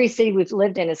 so every city we've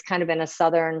lived in has kind of been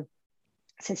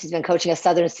since he's been coaching, a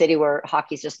southern city where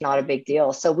hockey's just not a big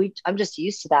deal. So I'm just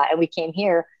used to that. And we came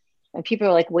here and people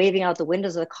are like waving out the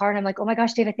windows of the car. And I'm like, oh my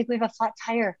gosh, Dave, I think we have a flat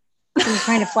tire. He's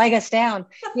trying to flag us down,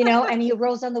 and he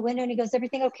rolls down the window and he goes,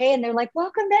 everything okay? And they're like,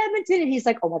 welcome to Edmonton. And he's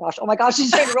like, oh my gosh.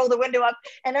 He's trying to roll the window up.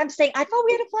 And I'm saying, I thought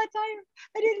we had a flat tire.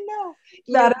 I didn't know.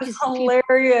 That is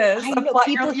hilarious.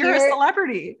 You're a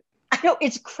celebrity. I know,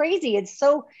 it's crazy. It's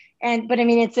so, but I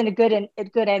mean, it's in a good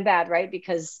and bad, right?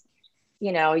 Because,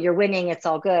 you're winning, it's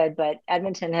all good, but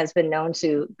Edmonton has been known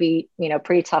to be,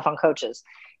 pretty tough on coaches.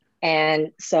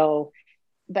 And so,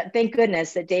 but thank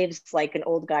goodness that Dave's like an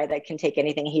old guy that can take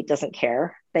anything. He doesn't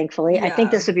care, thankfully. Yeah. I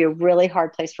think this would be a really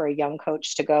hard place for a young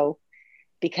coach to go,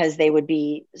 because they would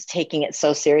be taking it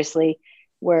so seriously,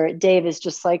 where Dave is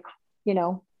just like,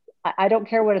 I don't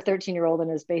care what a 13-year-old in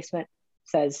his basement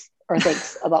says or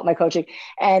thinks about my coaching.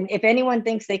 And if anyone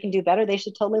thinks they can do better, they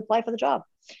should totally apply for the job.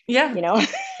 Yeah,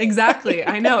 exactly.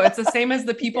 I know. It's the same as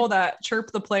the people that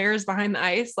chirp the players behind the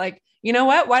ice. Like, you know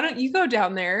what? Why don't you go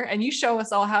down there and you show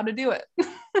us all how to do it?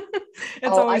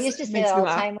 I used to say that all the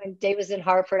time when Dave was in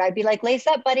Hartford. I'd be like, lace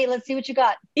up, buddy. Let's see what you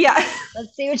got. Yeah.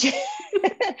 Let's see what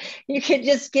you can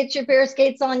just get your pair of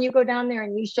skates on. You go down there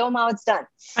and you show them how it's done.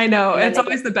 I know. It's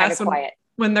always the best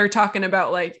when they're talking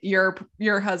about like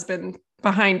your husband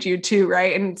behind you too,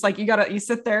 right? And it's like you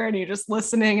sit there and you're just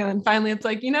listening, and then finally it's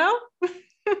like,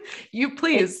 you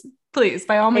please,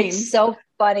 by all It's means. so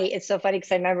funny. It's so funny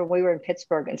because I remember we were in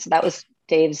Pittsburgh, and so that was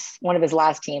Dave's one of his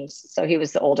last teams. So he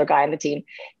was the older guy on the team,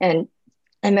 and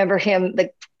I remember him.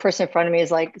 The person in front of me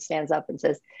is like stands up and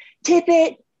says,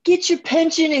 "Tippett, get your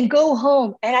pension and go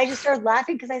home." And I just started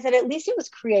laughing because I said, at least it was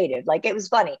creative. Like it was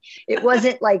funny. It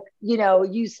wasn't like,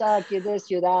 you suck, you're this,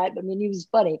 you're that. I mean, he was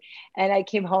funny. And I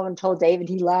came home and told Dave, and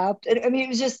he laughed. And I mean,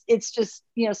 it's just,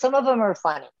 some of them are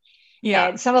funny. Yeah.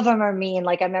 And some of them are mean.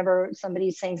 Like I remember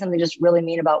somebody saying something just really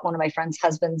mean about one of my friend's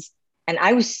husbands. And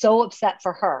I was so upset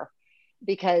for her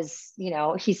because,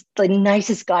 he's the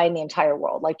nicest guy in the entire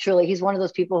world. Like truly, he's one of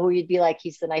those people who you'd be like,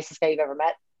 he's the nicest guy you've ever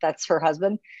met. That's her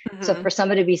husband. So for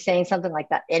somebody to be saying something like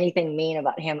that, anything mean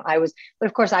about him, but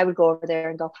of course I would go over there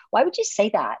and go, why would you say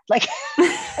that? Like,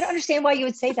 I don't understand why you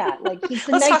would say that. Like, he's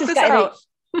the nicest guy. Like,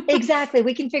 exactly.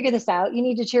 We can figure this out. You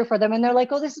need to cheer for them. And they're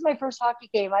like, oh, this is my first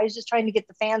hockey game. I was just trying to get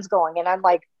the fans going. And I'm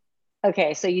like,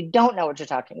 okay, so you don't know what you're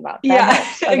talking about. Okay,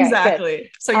 exactly. Good.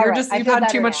 So you've had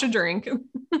too much to drink.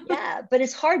 Yeah. But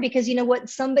it's hard because what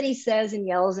somebody says and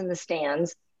yells in the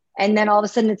stands, and then all of a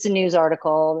sudden it's a news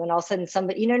article, and all of a sudden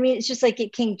somebody, you know what I mean? It's just like,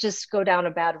 it can just go down a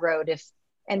bad road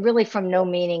and really from no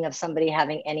meaning of somebody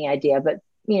having any idea, but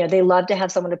they love to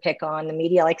have someone to pick on. The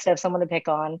media likes to have someone to pick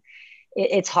on.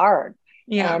 It's hard.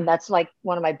 Yeah. And that's like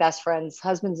one of my best friend's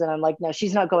husbands. And I'm like, no,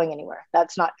 she's not going anywhere.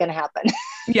 That's not going to happen.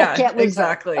 Yeah,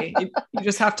 exactly. you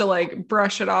just have to like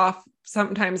brush it off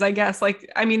sometimes, I guess.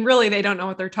 Like, I mean, really, they don't know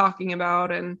what they're talking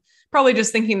about and probably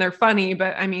just thinking they're funny,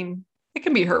 but I mean, it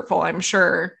can be hurtful, I'm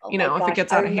sure, if it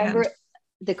gets out of hand.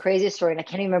 The craziest story, and I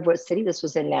can't even remember what city this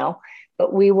was in now,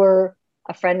 but we were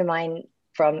a friend of mine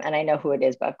and I know who it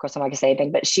is, but of course I'm not gonna say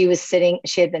anything, but she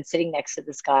had been sitting next to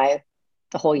this guy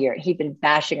the whole year. He'd been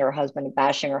bashing her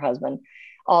husband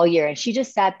all year. And she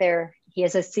just sat there. He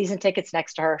has his season tickets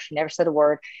next to her. She never said a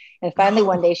word. And finally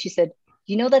one day she said,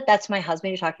 "Do you know that that's my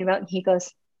husband you're talking about?" And he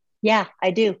goes, "Yeah,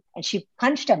 I do." And she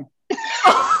punched him.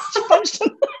 She punched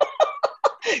him.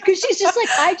 Because she's just like,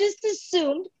 I just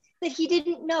assumed that he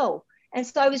didn't know. And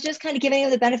so I was just kind of giving him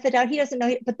the benefit of the doubt. He doesn't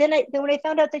know. But then when I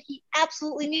found out that he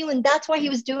absolutely knew, and that's why he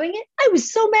was doing it, I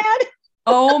was so mad.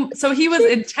 Oh, so he was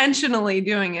intentionally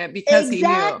doing it because he knew.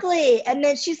 Exactly. And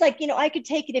then she's like, I could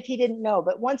take it if he didn't know.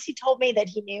 But once he told me that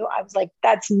he knew, I was like,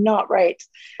 that's not right.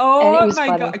 Oh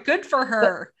my God. Good for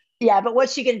her. But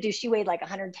what's she going to do? She weighed like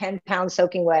 110 pounds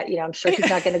soaking wet. I'm sure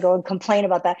she's not going to go and complain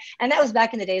about that. And that was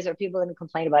back in the days where people didn't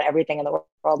complain about everything in the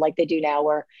world like they do now,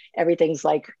 where everything's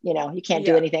like, you can't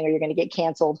do anything or you're going to get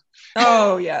canceled.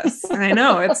 Oh yes. I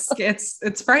know.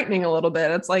 It's frightening a little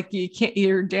bit. It's like,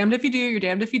 you're damned if you do, you're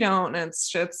damned if you don't. And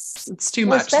it's too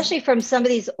much. Especially from some of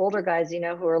these older guys,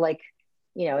 who are like,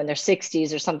 in their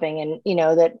 60s or something. And,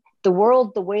 that the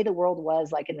way the world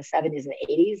was like in the 70s and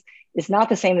 80s is not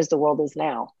the same as the world is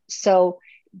now. So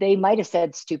they might've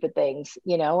said stupid things,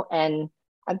 and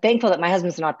I'm thankful that my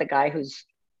husband's not the guy who's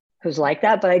like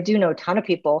that, but I do know a ton of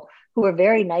people who are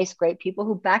very nice, great people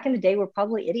who back in the day were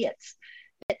probably idiots.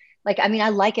 Like, I mean, I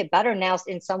like it better now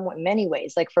in many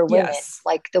ways, like for women,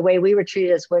 like the way we were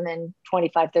treated as women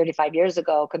 25, 35 years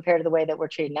ago compared to the way that we're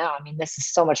treated now. I mean, this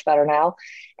is so much better now.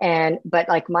 But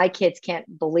like my kids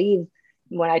can't believe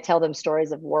when I tell them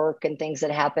stories of work and things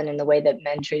that happen and the way that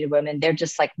men treated women. They're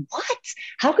just like, what?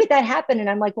 How could that happen? And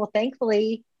I'm like, well,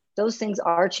 thankfully those things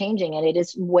are changing and it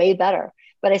is way better.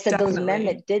 But I said, Definitely. Those men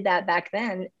that did that back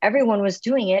then, everyone was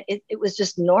doing it. It was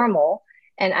just normal.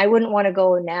 And I wouldn't want to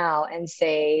go now and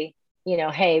say,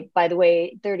 hey, by the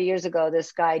way, 30 years ago,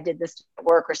 this guy did this at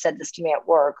work or said this to me at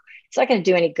work. It's not going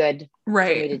to do any good for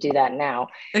me to do that now.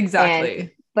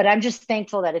 Exactly. But I'm just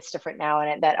thankful that it's different now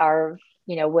and that our,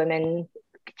 women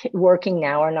working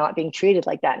now are not being treated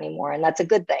like that anymore. And that's a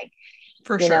good thing.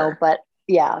 For sure. But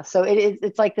yeah, so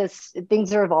it's like this,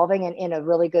 things are evolving in a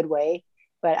really good way.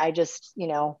 But I just,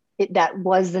 that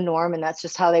was the norm and that's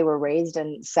just how they were raised.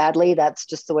 And sadly, that's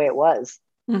just the way it was.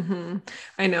 Mm-hmm.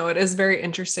 I know it is very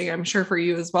interesting. I'm sure for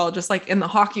you as well, just like in the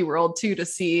hockey world too, to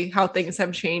see how things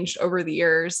have changed over the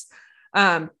years.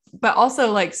 But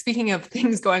also like, speaking of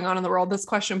things going on in the world, this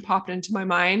question popped into my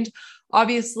mind.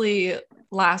 Obviously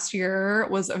last year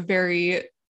was a very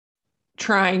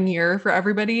trying year for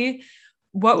everybody.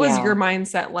 What was your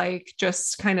mindset like,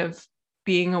 just kind of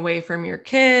being away from your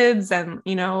kids and,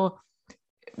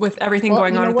 with everything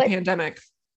going on with the pandemic?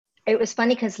 It was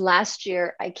funny because last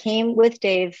year I came with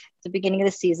Dave at the beginning of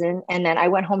the season and then I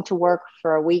went home to work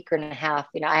for a week and a half.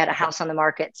 I had a house on the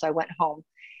market. So I went home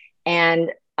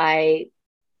and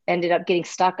ended up getting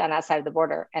stuck on that side of the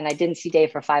border, and I didn't see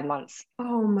Dave for 5 months.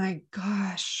 Oh my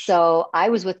gosh. So I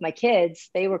was with my kids.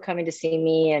 They were coming to see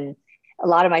me, and a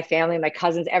lot of my family, my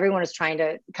cousins, everyone was trying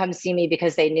to come see me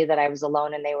because they knew that I was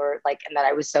alone, and they were like, and that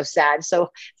I was so sad. So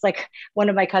it's like one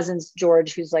of my cousins,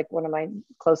 George, who's like one of my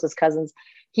closest cousins,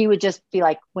 he would just be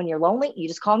like, when you're lonely, you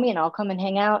just call me and I'll come and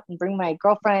hang out and bring my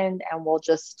girlfriend, and we'll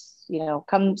just,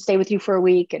 come stay with you for a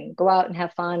week and go out and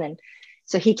have fun. And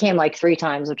so he came like 3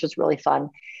 times, which was really fun.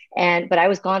 But I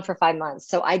was gone for 5 months.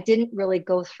 So I didn't really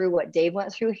go through what Dave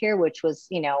went through here, which was,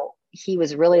 he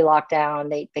was really locked down.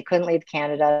 They couldn't leave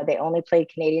Canada. They only played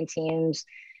Canadian teams.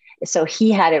 So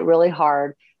he had it really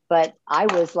hard. But I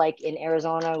was like in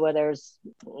Arizona where there's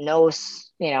no,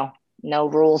 no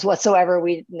rules whatsoever.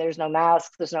 There's no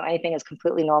masks. There's no anything. It's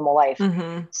completely normal life.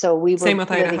 Mm-hmm. So we were Same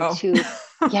with Idaho.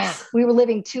 we were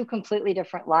living 2 completely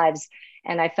different lives.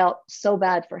 And I felt so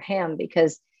bad for him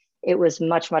because it was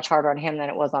much, much harder on him than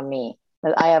it was on me.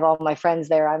 I have all my friends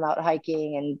there. I'm out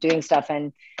hiking and doing stuff.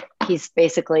 And he's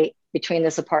basically between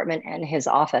this apartment and his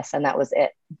office. And that was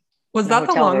it. Was that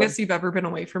the longest you've ever been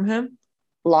away from him?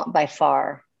 By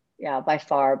far. Yeah, by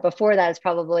far. Before that, it's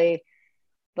probably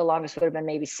the longest would have been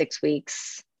maybe 6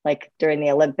 weeks, like during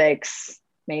the Olympics,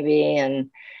 maybe.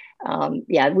 And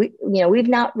we've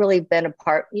not really been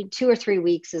apart. 2 or 3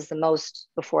 weeks is the most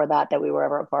before that we were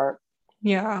ever apart.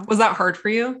 Yeah. Was that hard for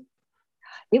you?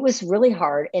 It was really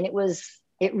hard. And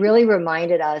it really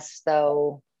reminded us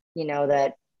though,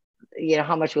 that,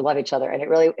 how much we love each other. And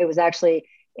it was actually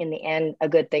in the end, a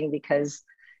good thing, because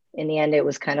in the end, it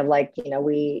was kind of like,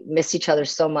 we missed each other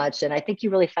so much. And I think you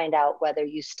really find out whether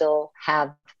you still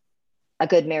have a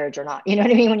good marriage or not. You know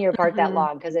what I mean? When you're apart that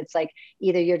long, because it's like,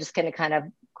 either you're just going to kind of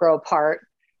grow apart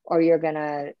or you're going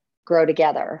to grow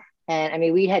together. And I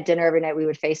mean, we had dinner every night. We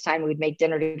would FaceTime, we'd make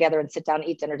dinner together and sit down and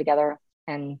eat dinner together.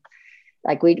 And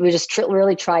like, we just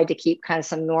really tried to keep kind of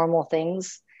some normal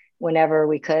things whenever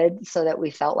we could, so that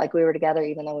we felt like we were together,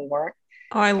 even though we weren't.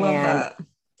 Oh, I love that.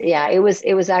 Yeah, it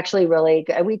was actually really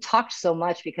good. And we talked so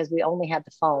much because we only had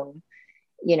the phone,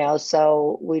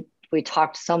 so we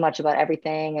talked so much about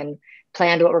everything and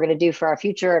planned what we're going to do for our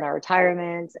future and our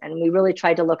retirement. And we really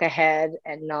tried to look ahead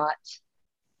and not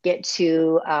get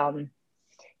too,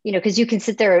 because you can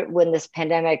sit there when this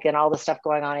pandemic and all the stuff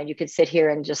going on, and you could sit here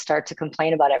and just start to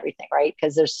complain about everything, right?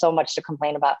 Because there's so much to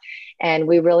complain about. And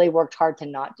we really worked hard to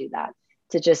not do that,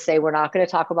 to just say, we're not going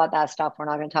to talk about that stuff. We're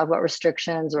not going to talk about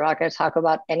restrictions. We're not going to talk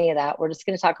about any of that. We're just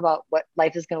going to talk about what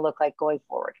life is going to look like going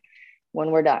forward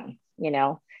when we're done,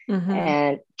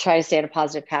 and try to stay on a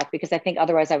positive path, because I think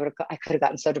otherwise I could have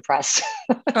gotten so depressed.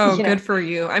 Oh, good for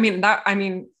you. I mean,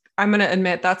 I'm going to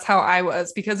admit that's how I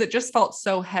was, because it just felt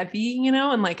so heavy,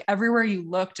 and like everywhere you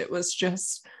looked, it was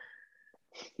just,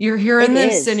 you're hearing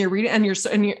this and you're reading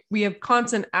and we have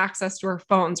constant access to our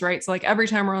phones, right? So like every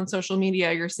time we're on social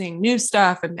media, you're seeing new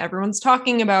stuff and everyone's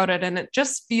talking about it. And it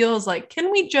just feels like,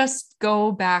 can we just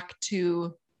go back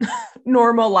to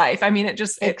normal life? I mean, it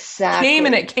came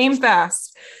and it came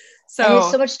fast. So and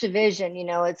there's so much division,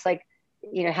 it's like,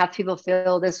 half people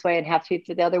feel this way and half people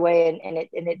feel the other way.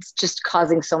 And it's just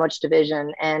causing so much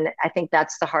division. And I think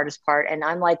that's the hardest part. And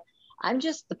I'm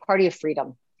just the party of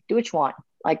freedom. Do what you want.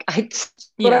 Like I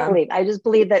believe. I just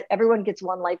believe that everyone gets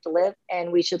one life to live,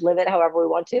 and we should live it however we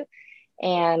want to.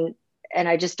 And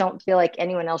I just don't feel like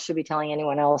anyone else should be telling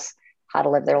anyone else how to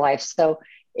live their life. So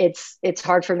it's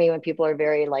hard for me when people are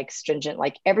very like stringent,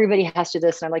 like everybody has to do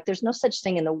this. And I'm like, there's no such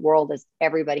thing in the world as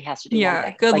everybody has to do one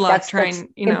thing. Good like, luck that's trying,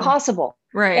 impossible.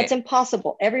 Right. That's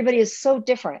impossible. Everybody is so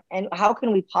different. And how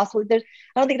can we possibly, I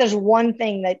don't think there's one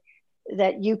thing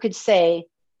that you could say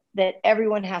that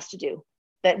everyone has to do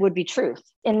that would be truth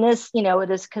in this,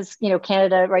 because,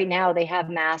 Canada right now, they have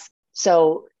masks.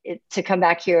 So to come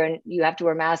back here and you have to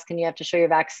wear a mask and you have to show your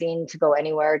vaccine to go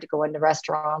anywhere, to go into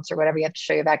restaurants or whatever, you have to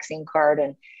show your vaccine card.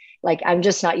 And like, I'm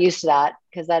just not used to that,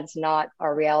 because that's not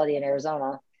our reality in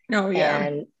Arizona. Oh yeah.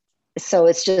 And so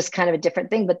it's just kind of a different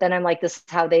thing. But then I'm like, this is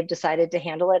how they've decided to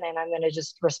handle it. And I'm going to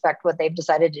just respect what they've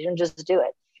decided to do and just do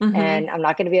it. Mm-hmm. And I'm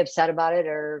not going to be upset about it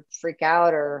or freak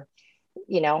out or,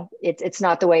 it's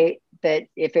not the way that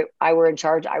if I were in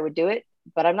charge, I would do it,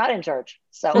 but I'm not in charge.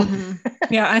 So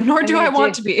yeah. And nor do I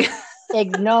want to be.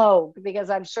 No, because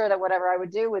I'm sure that whatever I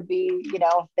would do would be,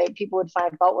 people would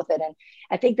find fault with it. And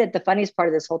I think that the funniest part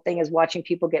of this whole thing is watching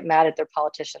people get mad at their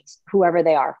politicians, whoever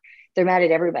they are. They're mad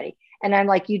at everybody. And I'm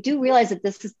like, you do realize that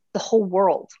this is the whole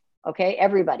world. Okay.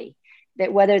 Everybody,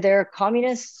 that whether they're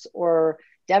communists or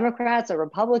Democrats or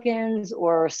Republicans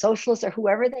or socialists or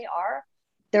whoever they are,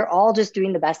 they're all just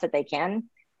doing the best that they can.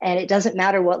 And it doesn't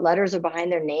matter what letters are behind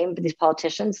their name for these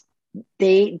politicians.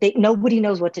 Nobody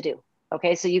knows what to do.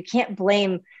 Okay. So you can't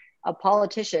blame a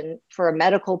politician for a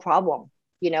medical problem.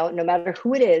 No matter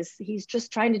who it is, he's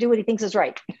just trying to do what he thinks is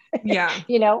right. Yeah.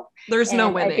 you know, There's no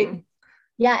and I think, winning.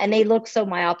 yeah, and they look so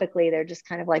myopically. They're just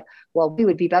kind of like, well, we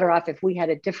would be better off if we had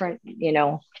a different,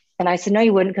 And I said, no,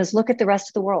 you wouldn't, because look at the rest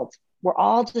of the world. We're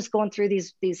all just going through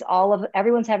these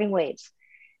everyone's having waves.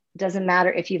 It doesn't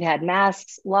matter if you've had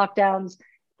masks, lockdowns,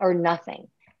 or nothing.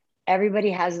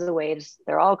 Everybody has the waves.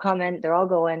 They're all coming, they're all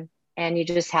going, and you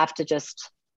just have to just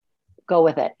go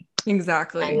with it.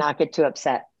 Exactly. And not get too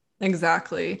upset.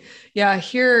 Exactly. Yeah.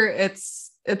 Here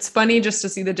it's funny just to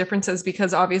see the differences,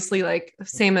 because obviously, like,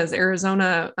 same as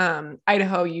Arizona,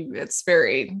 Idaho, it's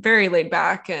very, very laid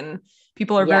back, and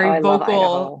people are very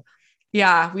vocal.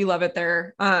 Yeah, we love it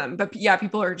there. But yeah,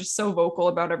 people are just so vocal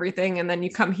about everything. And then you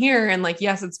come here and, like,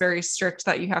 yes, it's very strict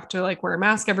that you have to, like, wear a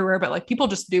mask everywhere, but, like, people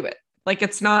just do it. Like,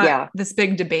 it's not this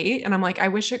big debate. And I'm like, I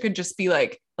wish it could just be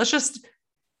like, let's just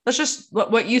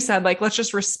what you said, like, let's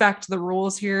just respect the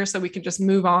rules here so we can just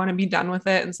move on and be done with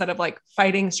it, instead of, like,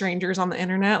 fighting strangers on the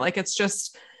internet. Like, it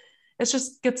just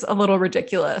gets a little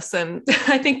ridiculous. And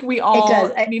I think we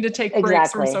all need to take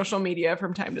breaks from social media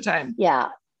from time to time. Yeah.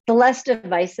 The less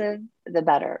divisive, the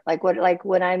better. Like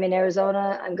when I'm in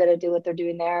Arizona, I'm going to do what they're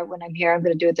doing there. When I'm here, I'm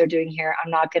going to do what they're doing here.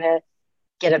 I'm not going to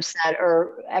get upset,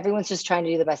 or everyone's just trying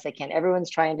to do the best they can. Everyone's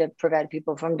trying to prevent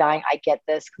people from dying. I get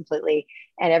this completely.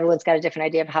 And everyone's got a different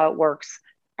idea of how it works.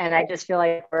 And I just feel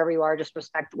like wherever you are, just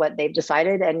respect what they've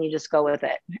decided and you just go with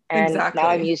it. And now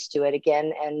I'm used to it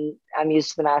again. And I'm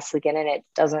used to the masks again. And it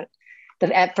doesn't,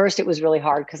 at first it was really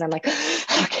hard because I'm like,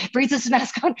 okay, breathe this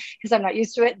mask on, because I'm not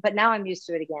used to it. But now I'm used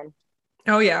to it again.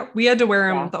 Oh yeah. We had to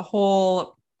wear them the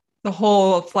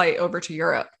whole flight over to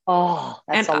Europe. Oh,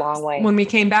 that's a long way. When we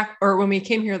came back, or when we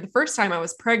came here the first time, I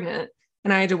was pregnant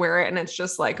and I had to wear it. And it's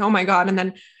just like, oh my God. And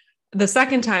then the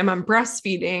second time I'm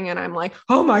breastfeeding and I'm like,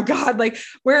 oh my God, like,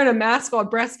 wearing a mask while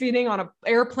breastfeeding on an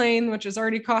airplane, which is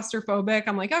already claustrophobic.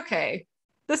 I'm like, okay,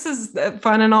 this is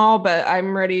fun and all, but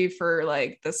I'm ready for,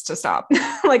 like, this to stop.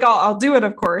 Like, I'll do it,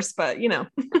 of course, but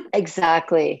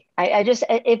Exactly. I just,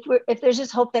 if there's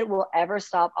just hope that it will ever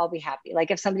stop, I'll be happy. Like,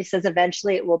 if somebody says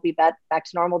eventually it will be back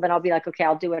to normal, then I'll be like, okay,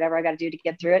 I'll do whatever I got to do to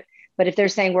get through it. But if they're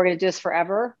saying we're going to do this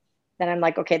forever, then I'm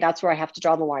like, okay, that's where I have to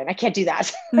draw the line. I can't do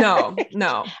that. No,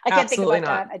 I can't think about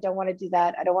that. I don't want to do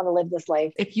that. I don't want to live this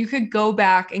life. If you could go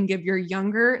back and give your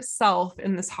younger self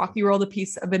in this hockey world a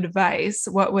piece of advice,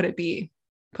 what would it be?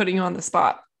 Putting you on the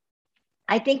spot.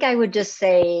 I think I would just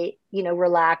say,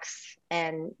 relax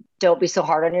and don't be so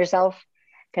hard on yourself.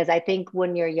 Because I think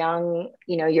when you're young,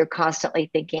 you're constantly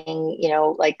thinking,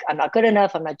 like, I'm not good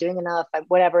enough, I'm not doing enough,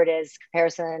 whatever it is,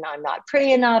 comparison, I'm not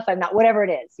pretty enough, I'm not, whatever it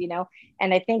is,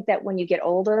 And I think that when you get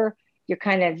older,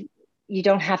 you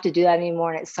don't have to do that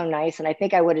anymore. And it's so nice. And I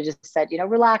think I would have just said,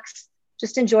 relax,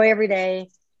 just enjoy every day.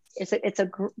 It's a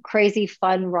crazy,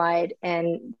 fun ride.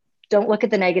 And don't look at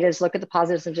the negatives, look at the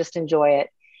positives, and just enjoy it.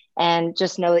 And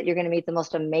just know that you're going to meet the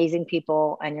most amazing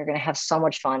people, and you're going to have so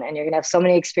much fun, and you're going to have so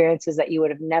many experiences that you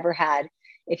would have never had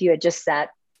if you had just sat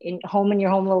in your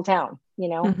home little town.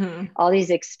 All these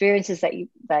experiences that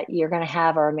you're going to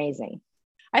have are amazing.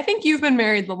 I think you've been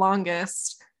married the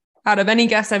longest out of any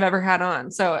guest I've ever had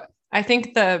on. So I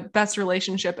think the best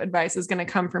relationship advice is going to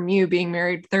come from you, being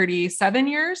married 37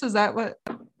 years. Is that what?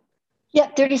 Yeah.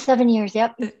 37 years.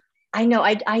 Yep. I know.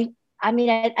 I mean,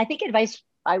 I think advice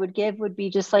I would give would be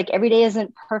just like, every day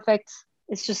isn't perfect.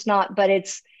 It's just not, but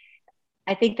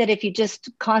I think that if you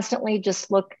just constantly just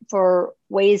look for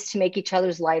ways to make each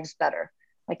other's lives better,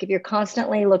 like if you're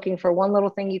constantly looking for one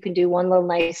little thing you can do, one little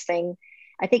nice thing,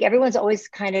 I think everyone's always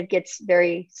kind of gets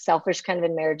very selfish kind of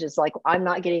in marriages. Like, I'm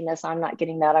not getting this, I'm not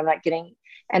getting that,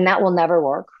 and that will never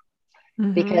work.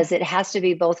 Because it has to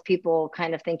be both people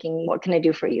kind of thinking, what can I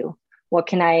do for you? What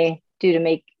can I do to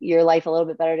make your life a little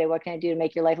bit better today? What can I do to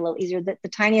make your life a little easier? The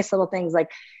tiniest little things,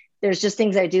 like there's just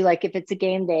things I do. Like if it's a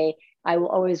game day, I will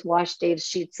always wash Dave's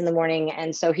sheets in the morning.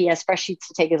 And so he has fresh sheets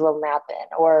to take his little nap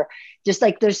in, or just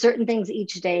like, there's certain things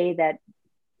each day that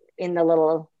in the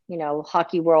little,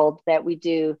 hockey world that we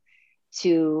do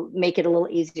to make it a little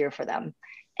easier for them.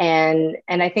 And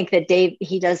I think that Dave,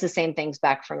 he does the same things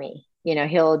back for me.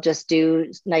 He'll just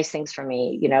do nice things for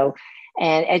me,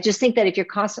 and I just think that if you're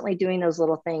constantly doing those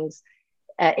little things,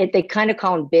 they kind of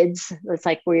call them bids. It's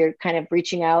like where you're kind of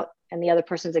reaching out and the other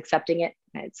person's accepting it.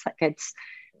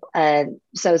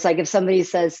 So it's like if somebody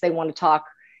says they want to talk,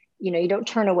 you don't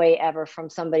turn away ever from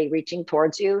somebody reaching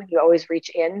towards you. You always reach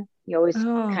in. You always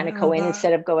kind of go in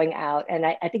instead of going out. And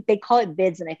I think they call it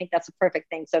bids. And I think that's a perfect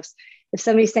thing. So if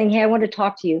somebody's saying, hey, I want to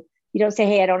talk to you, you don't say,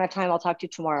 hey, I don't have time, I'll talk to you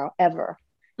tomorrow, ever.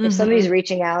 If somebody's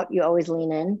reaching out, you always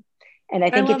lean in. And I I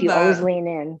think if love you always that. lean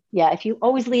in, if you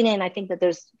always lean in, I think that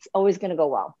it's always going to go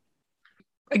well.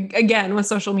 Again, with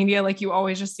social media, like you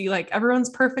always just see like everyone's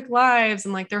perfect lives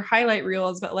and like their highlight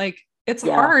reels, but like it's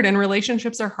Yeah, hard and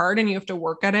relationships are hard and you have to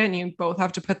work at it and you both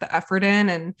have to put the effort in.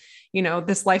 And,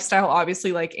 this lifestyle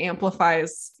obviously like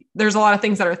amplifies, there's a lot of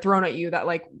things that are thrown at you that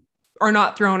like are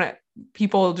not thrown at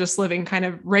people just living kind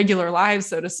of regular lives,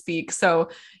 so to speak. So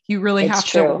you really it's have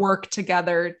to true. work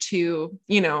together to,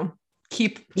 You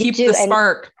keep do. the And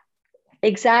spark.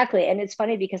 exactly. And it's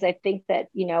funny because I think that,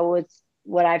 with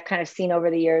what I've kind of seen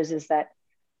over the years is that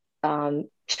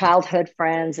childhood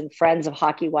friends and friends of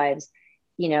hockey wives,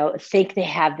 think they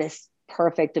have this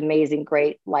perfect, amazing,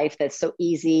 great life that's so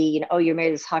easy. Oh, you're married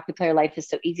to this hockey player, life is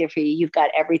so easy for you. You've got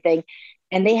everything.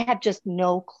 And they have just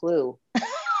no clue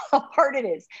how hard it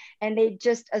is. And they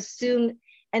just assume,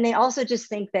 and they also just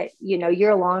think that,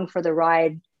 you're along for the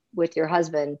ride with your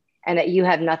husband and that you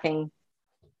have nothing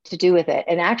to do with it.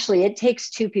 And actually, it takes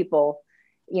two people,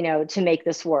 to make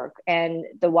this work. And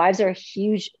the wives are a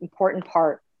huge, important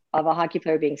part of a hockey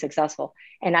player being successful.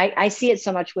 And I see it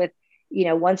so much with,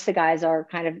 once the guys are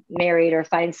kind of married or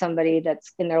find somebody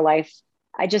that's in their life,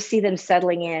 I just see them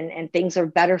settling in and things are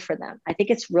better for them. I think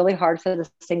it's really hard for the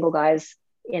single guys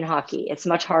in hockey. It's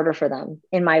much harder for them,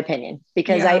 in my opinion,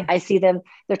 because Yeah. I see them,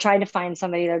 they're trying to find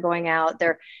somebody, they're going out,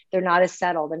 they're not as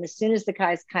settled. And as soon as the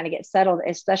guys kind of get settled,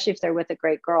 especially if they're with a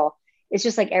great girl, it's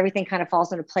just like everything kind of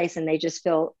falls into place and they just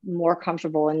feel more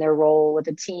comfortable in their role with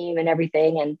the team and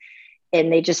everything.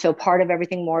 And they just feel part of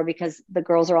everything more because the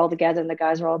girls are all together and the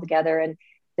guys are all together. And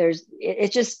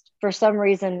it's just, for some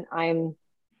reason,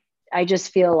 I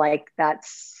just feel like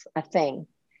that's a thing.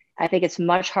 I think it's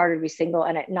much harder to be single,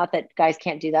 and not that guys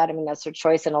can't do that. I mean, that's their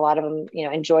choice, and a lot of them,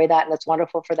 enjoy that, and that's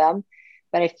wonderful for them.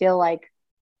 But I feel like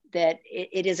that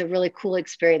it is a really cool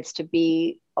experience to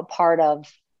be a part of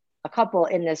a couple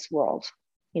in this world,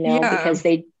 Yeah. because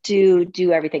they do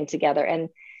everything together,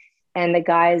 and the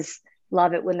guys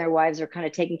love it when their wives are kind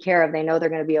of taken care of. They know they're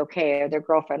going to be okay, or their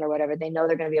girlfriend or whatever. They know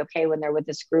they're going to be okay when they're with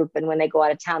this group, and when they go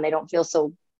out of town, they don't feel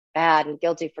so bad and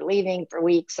guilty for leaving for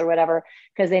weeks or whatever,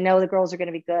 because they know the girls are going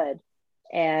to be good.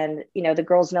 And the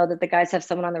girls know that the guys have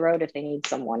someone on the road if they need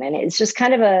someone. And it's just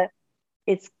kind of I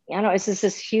don't know, it's just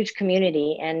this huge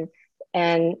community. And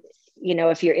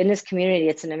if you're in this community,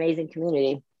 it's an amazing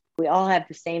community. We all have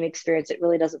the same experience. It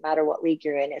really doesn't matter what league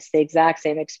you're in. It's the exact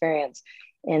same experience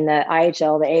in the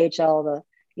IHL, the AHL, the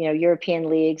European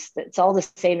leagues. It's all the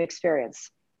same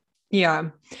experience. Yeah.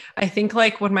 I think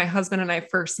like when my husband and I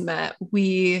first met,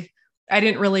 I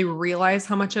didn't really realize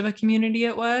how much of a community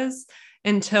it was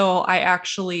until I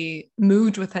actually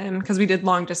moved with him, because we did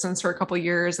long distance for a couple of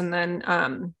years. And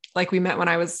then, like we met when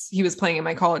he was playing in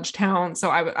my college town. So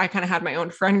I kind of had my own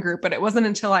friend group, but it wasn't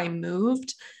until I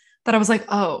moved that I was like,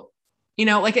 oh,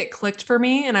 like it clicked for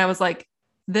me. And I was like,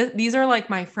 these are like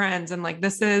my friends. And like,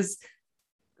 this is,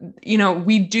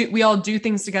 we all do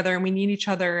things together and we need each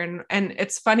other. And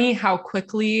it's funny how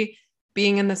quickly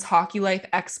being in this hockey life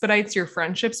expedites your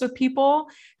friendships with people,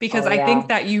 because Oh I think yeah.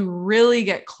 that you really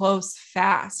get close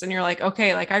fast and you're like,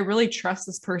 okay, like I really trust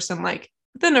this person, like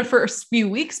within the first few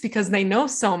weeks, because they know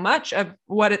so much of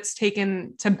what it's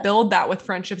taken to build that with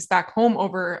friendships back home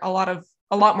over a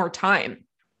lot more time.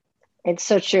 It's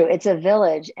so true. It's a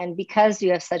village. And because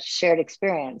you have such shared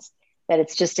experience, that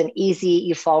it's just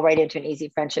you fall right into an easy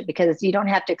friendship because you don't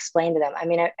have to explain to them. I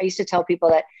mean, I used to tell people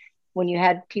that when you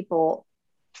had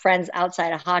friends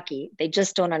outside of hockey, they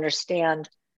just don't understand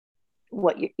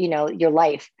what your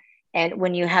life. And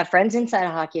when you have friends inside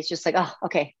of hockey, it's just like, oh,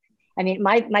 okay. I mean,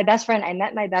 my best friend, I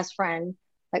met my best friend,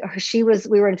 like we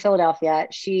were in Philadelphia.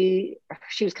 She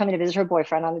was coming to visit her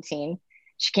boyfriend on the team.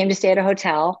 She came to stay at a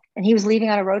hotel and he was leaving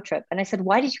on a road trip. And I said,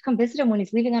 why did you come visit him when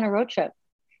he's leaving on a road trip?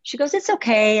 She goes, it's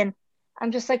okay. And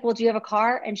I'm just like, well, do you have a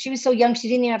car? And she was so young, she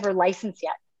didn't even have her license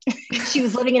yet. She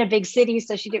was living in a big city,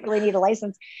 so she didn't really need a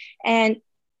license. And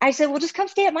I said, well, just come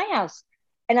stay at my house.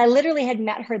 And I literally had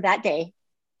met her that day,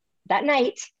 that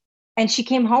night. And she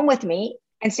came home with me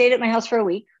and stayed at my house for a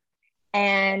week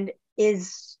and You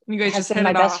guys has just been hit my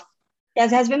it best,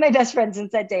 off. has been my best friend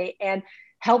since that day. And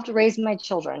helped raise my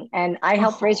children, and I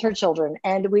helped raise her Oh, children.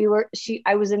 And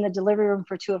I was in the delivery room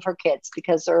for two of her kids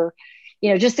because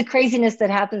just the craziness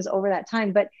that happens over that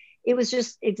time. But it was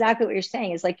just exactly what you're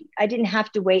saying, is like, I didn't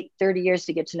have to wait 30 years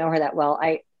to get to know her that well.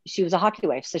 She was a hockey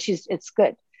wife, so it's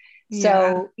good. yeah,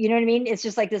 So, you know what I mean? It's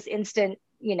just like this instant,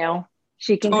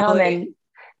 she can come totally.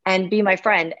 and be my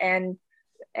friend. And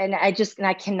I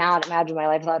cannot imagine my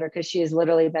life without her, because she has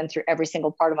literally been through every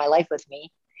single part of my life with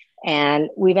me. And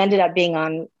we've ended up being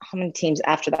on how many teams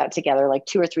after that together, like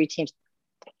two or three teams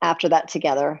after that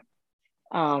together.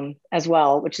 as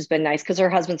well, which has been nice because her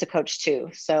husband's a coach too.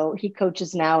 So he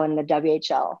coaches now in the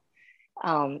WHL,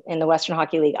 in the Western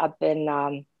Hockey League up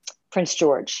in Prince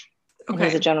George. And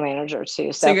he's a Okay. general manager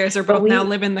too. So you guys are but both now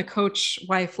living the coach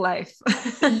wife life.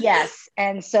 yes.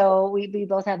 And so we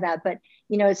both have that, but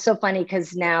it's so funny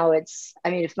because now I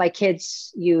mean, if my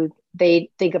kids, they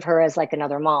think of her as like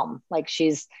another mom, like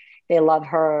they love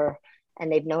her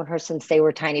and they've known her since they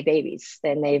were tiny babies.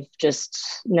 And they've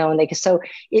just known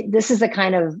this is the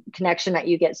kind of connection that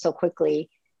you get so quickly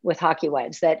with hockey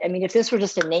wives that, I mean, if this were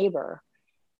just a neighbor,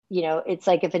 it's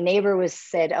like if a neighbor was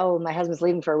said, "Oh, my husband's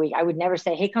leaving for a week," I would never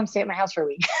say, "Hey, come stay at my house for a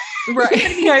week." Right.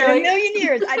 For a million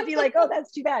years, I'd be like, "Oh,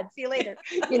 that's too bad. See you later."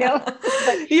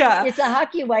 But yeah, it's a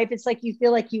hockey wife. It's like you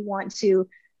feel like you want to,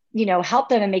 help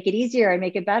them and make it easier and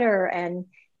make it better. And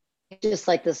just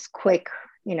like this quick,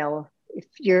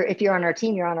 if you're on our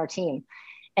team, you're on our team,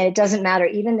 and it doesn't matter.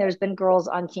 Even there's been girls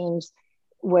on teams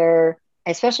where,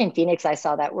 especially in Phoenix, I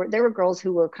saw that where there were girls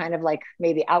who were kind of like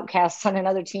maybe outcasts on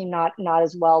another team, not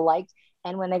as well liked.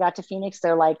 And when they got to Phoenix,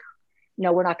 they're like,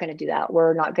 "No, we're not going to do that.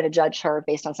 We're not going to judge her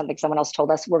based on something someone else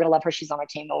told us. We're going to love her. She's on our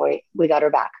team, and we got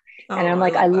her back." And I'm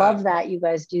like, I love that you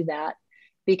guys do that,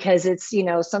 because it's,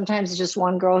 sometimes it's just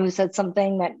one girl who said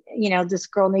something that, this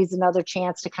girl needs another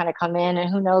chance to kind of come in, and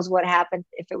who knows what happened,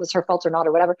 if it was her fault or not,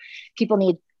 or whatever. People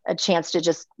need a chance to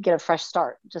just get a fresh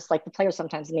start, just like the players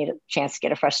sometimes need a chance to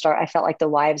get a fresh start. I felt like the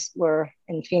wives were,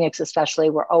 in Phoenix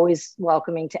especially, were always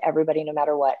welcoming to everybody no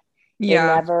matter what. Yeah.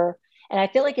 They never, and I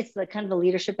feel like it's the kind of the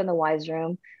leadership in the wives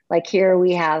room. Like here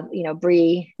we have,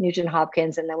 Bree Nugent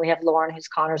Hopkins, and then we have Lauren, who's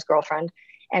Connor's girlfriend,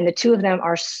 and the two of them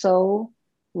are so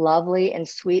lovely and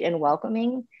sweet and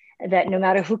welcoming that no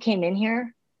matter who came in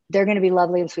here, they're going to be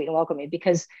lovely and sweet and welcoming,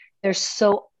 because they're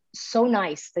so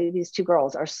nice. These two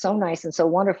girls are so nice and so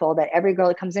wonderful that every girl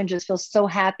that comes in just feels so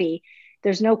happy.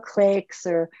 There's no cliques,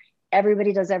 or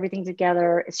everybody does everything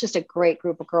together. It's just a great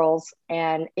group of girls.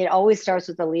 And it always starts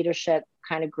with the leadership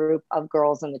kind of group of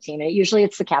girls on the team. And usually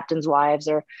it's the captain's wives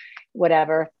or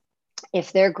whatever.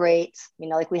 If they're great,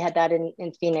 like we had that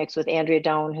in Phoenix with Andrea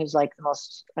Doan, who's like the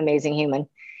most amazing human.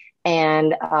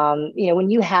 And, when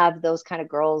you have those kind of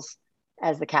girls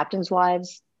as the captain's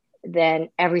wives, then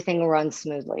everything runs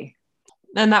smoothly.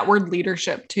 And that word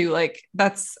leadership too, like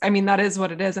that is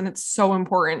what it is. And it's so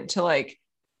important to like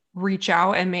reach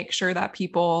out and make sure that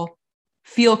people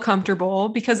feel comfortable,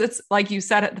 because it's like you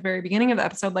said at the very beginning of the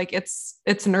episode, like it's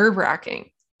nerve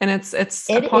wracking, and it's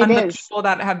upon the people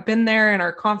that have been there and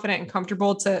are confident and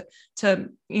comfortable to,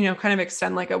 kind of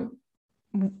extend like a,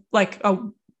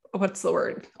 what's the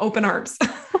word? Open arms.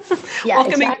 Yeah,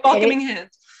 welcoming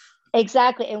hands.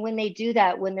 Exactly. And when they do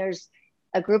that, when there's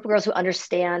a group of girls who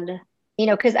understand,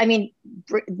 because I mean,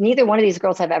 neither one of these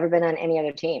girls have ever been on any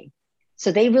other team.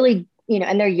 So they really,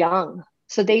 and they're young.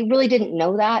 So they really didn't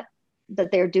know that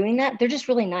they're doing that. They're just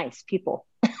really nice people.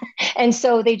 And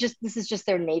so this is just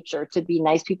their nature to be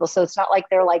nice people. So it's not like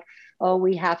they're like, "Oh,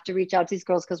 we have to reach out to these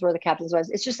girls because we're the captain's wives."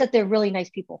 It's just that they're really nice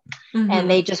people. Mm-hmm. And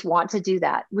they just want to do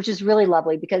that, which is really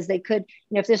lovely, because they could,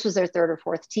 if this was their third or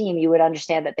fourth team, you would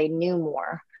understand that they knew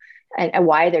more and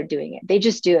why they're doing it. They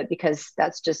just do it because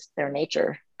that's just their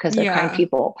nature, because they're kind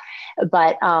people.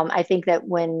 But I think that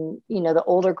when, the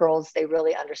older girls, they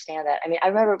really understand that. I mean, I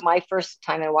remember my first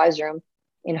time in a wives room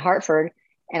in Hartford,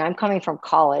 and I'm coming from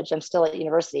college. I'm still at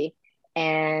university,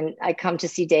 and I come to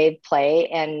see Dave play,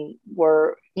 and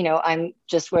I'm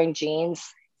just wearing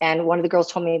jeans. And one of the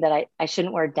girls told me that I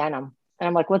shouldn't wear denim. And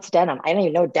I'm like, "What's denim?" I didn't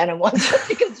even know what denim was,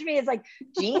 because to me, it's like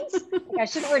jeans. Like, I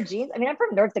shouldn't wear jeans. I mean, I'm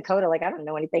from North Dakota. Like, I don't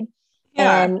know anything.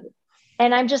 Yeah.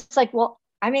 And I'm just like, well,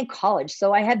 I'm in college,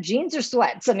 so I have jeans or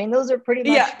sweats. I mean, those are pretty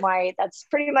much that's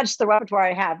pretty much the repertoire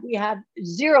I have. We have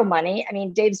zero money. I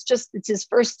mean, it's his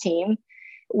first team.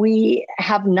 We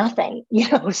have nothing,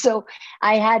 so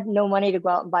I had no money to go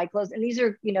out and buy clothes. And these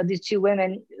are, these two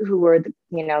women who were,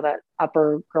 the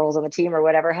upper girls on the team or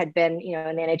whatever, had been,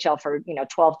 in the NHL for,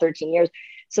 12, 13 years.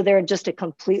 So they're just a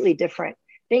completely different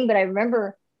thing. But I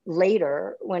remember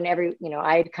later when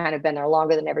I had kind of been there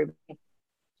longer than everybody.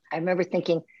 I remember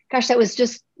thinking, gosh, that was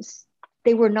just,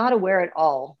 they were not aware at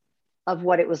all of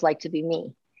what it was like to be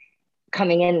me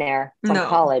coming in there from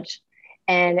college.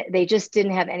 And they just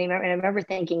didn't have any memory. And I remember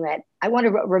thinking that I want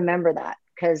to remember that,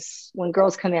 because when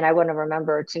girls come in, I want to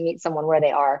remember to meet someone where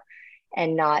they are,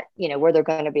 and not, where they're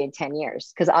going to be in 10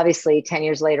 years. Because obviously 10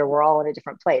 years later, we're all in a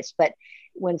different place. But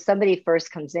when somebody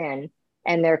first comes in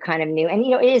and they're kind of new, and,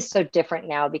 it is so different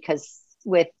now, because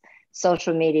with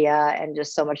social media and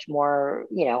just so much more,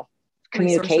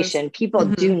 communication, people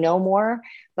do know more.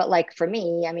 But like for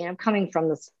me, I mean, I'm coming from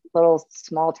this little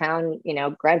small town,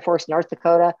 Grand Forks, North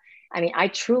Dakota. I mean, I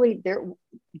truly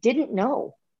didn't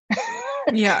know.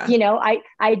 Yeah.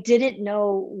 I didn't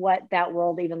know what that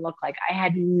world even looked like. I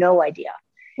had no idea.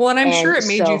 Well, and I'm sure And it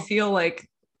made you so feel like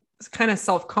kind of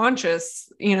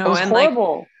self-conscious, it was and like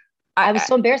horrible. I was I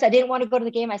so embarrassed. I didn't want to go to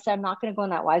the game. I said, I'm not going to go in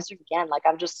that wives room again. Like,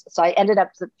 so I ended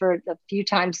up for a few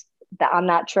times that on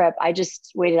that trip, I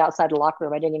just waited outside the locker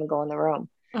room. I didn't even go in the room.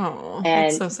 oh,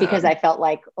 that's And so because sad. I felt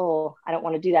like, oh, I don't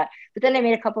want to do that. But then I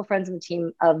made a couple of friends in the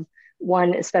team of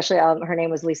one, especially her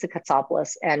name was Lisa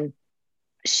Katsopoulos. And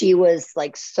she was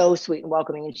like so sweet and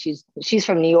welcoming. And she's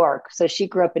from New York. So she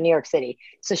grew up in New York City.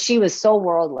 So she was so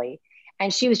worldly.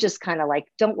 And she was just kind of like,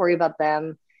 don't worry about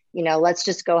them. Let's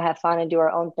just go have fun and do our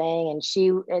own thing. And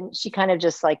she kind of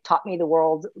just like taught me the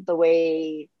world the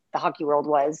way the hockey world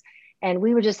was. And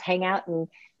we would just hang out, and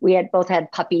we had both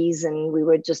had puppies, and we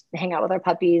would just hang out with our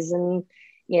puppies and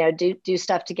do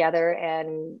stuff together.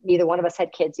 And neither one of us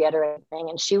had kids yet or anything.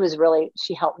 And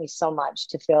she helped me so much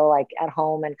to feel like at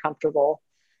home and comfortable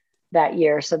that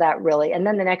year. So that really, and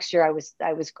then the next year I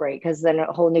was great, because then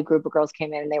a whole new group of girls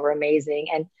came in and they were amazing.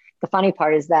 And the funny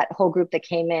part is that whole group that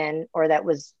came in, or that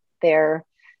was there,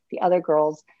 the other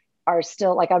girls are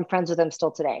still like, I'm friends with them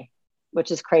still today, which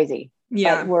is crazy. But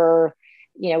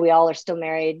Yeah. we all are still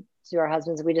married to our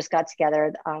husbands. We just got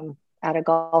together at a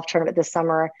golf tournament this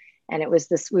summer. And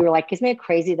we were like, isn't it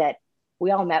crazy that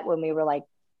we all met when we were like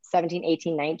 17,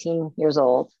 18, 19 years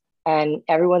old, and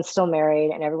everyone's still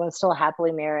married, and everyone's still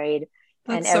happily married,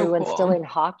 and That's so everyone's still cool. in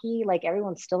hockey. Like,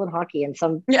 everyone's still in hockey in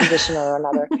some Yeah. position or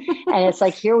another. And it's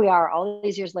like, here we are all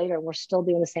these years later, and we're still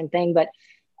doing the same thing. But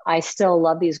I still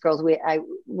love these girls. I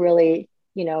really,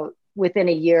 within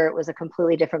a year, it was a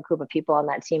completely different group of people on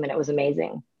that team, and it was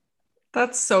amazing.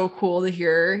 That's so cool to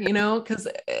hear, because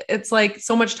it's like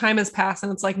so much time has passed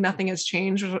and it's like nothing has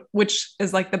changed, which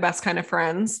is like the best kind of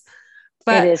friends. It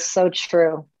But is so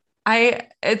true.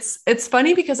 it's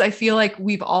funny because I feel like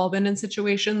we've all been in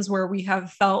situations where we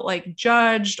have felt like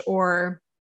judged or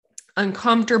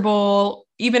uncomfortable,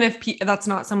 even if that's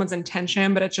not someone's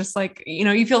intention, but it's just like,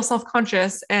 you feel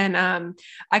self-conscious. And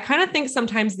I kind of think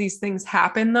sometimes these things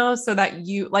happen though, so that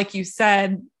you, like you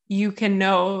said, you can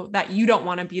know that you don't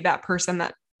want to be that person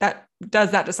that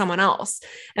does that to someone else.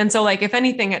 And so like, if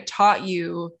anything, it taught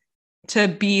you to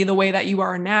be the way that you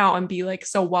are now and be like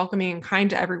so welcoming and kind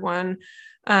to everyone.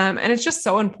 And it's just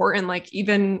so important. Like,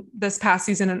 even this past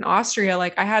season in Austria,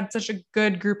 like I had such a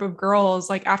good group of girls,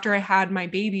 like after I had my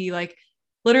baby, like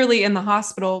literally in the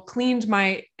hospital, cleaned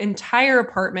my entire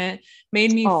apartment,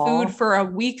 made me food Oh, for a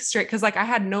week straight. Cause like I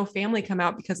had no family come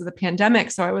out because of the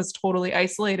pandemic. So I was totally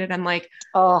isolated. And like,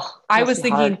 oh, I must was be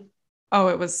hard. thinking, oh,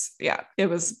 it was,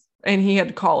 and he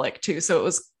had colic too. So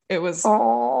it was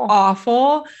Oh,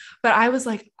 awful. But I was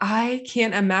like, I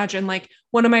can't imagine. Like,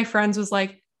 one of my friends was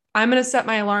like, I'm going to set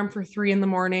my alarm for 3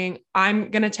 a.m. I'm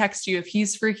going to text you. If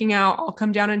he's freaking out, I'll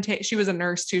come down and take, she was a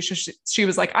nurse too. So she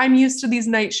was like, I'm used to these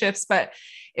night shifts, but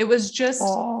it was just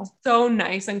oh. so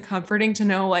nice and comforting to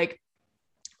know, like,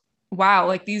 wow,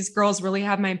 like these girls really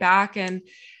have my back. And,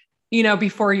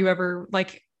 before you ever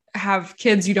like have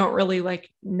kids, you don't really like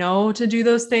know to do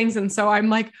those things. And so I'm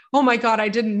like, oh my God, I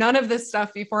did none of this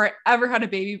stuff before I ever had a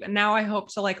baby. But now I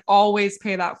hope to like always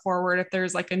pay that forward if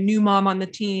there's like a new mom on the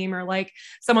team or like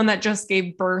someone that just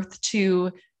gave birth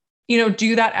to,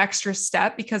 do that extra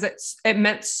step, because it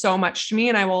meant so much to me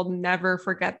and I will never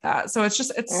forget that. So it's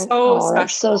And so oh,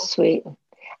 that's so special. sweet.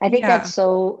 I think that's Yeah.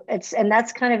 so and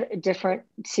that's kind of different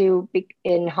too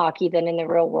in hockey than in the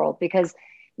real world, because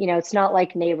it's not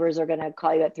like neighbors are going to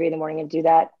call you at 3 in the morning and do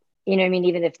that. You know what I mean?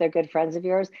 Even if they're good friends of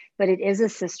yours, but it is a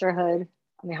sisterhood.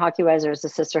 I mean, hockey wise, there's a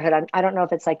sisterhood. I don't know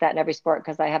if it's like that in every sport,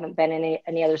 because I haven't been in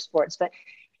any other sports, but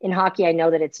in hockey, I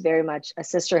know that it's very much a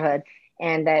sisterhood,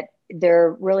 and that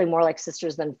they're really more like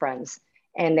sisters than friends.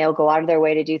 And they'll go out of their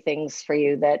way to do things for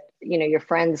you that, your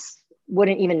friends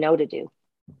wouldn't even know to do,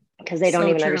 because they don't So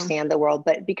even true. understand the world.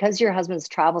 But because your husbands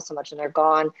travel so much and they're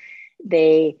gone,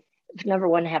 they, number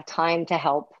one, have time to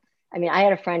help. I mean, I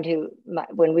had a friend who,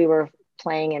 when we were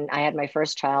playing and I had my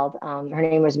first child, her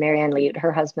name was Marianne Lee.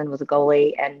 Her husband was a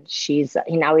goalie, and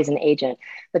now he's an agent.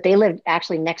 But they lived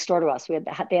actually next door to us. They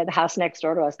had the house next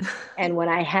door to us. And when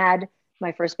I had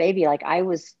my first baby, like, I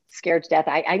was scared to death.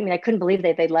 I mean, I couldn't believe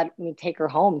that they'd let me take her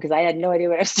home, because I had no idea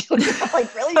what I was doing. I'm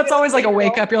like, really? You're That's gonna let always me like a take her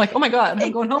wake home? up. You're like, oh my God, I'm I,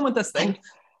 going home with this thing.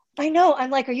 I know. I'm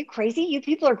like, are you crazy? You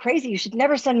people are crazy. You should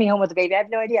never send me home with a baby. I have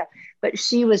no idea. But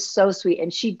she was so sweet.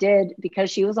 And she did, because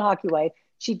she was a hockey wife,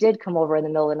 she did come over in the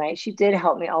middle of the night. She did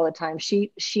help me all the time. She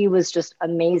was just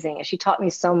amazing. And she taught me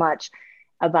so much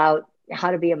about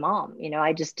how to be a mom.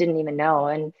 I just didn't even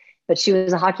know. But she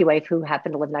was a hockey wife who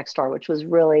happened to live next door, which was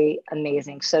really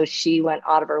amazing. So she went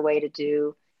out of her way to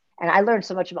do. And I learned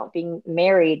so much about being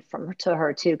married to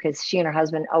her too, because she and her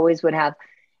husband always would have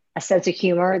a sense of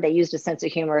humor. They used a sense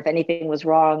of humor. If anything was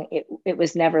wrong, it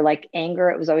was never like anger.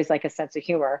 It was always like a sense of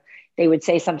humor. They would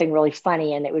say something really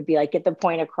funny and it would be like, get the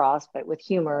point across, but with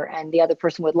humor, and the other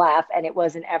person would laugh, and it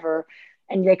wasn't ever,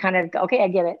 and they kind of go, okay, I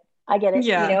get it. I get it,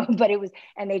 Yeah. but it was,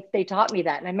 and they taught me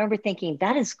that. And I remember thinking,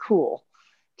 that is cool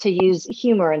to use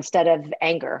humor instead of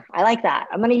anger. I like that.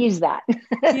 I'm going to use that, you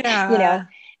know? Yeah.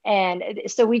 And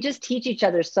so we just teach each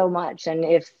other so much. And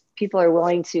if people are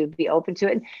willing to be open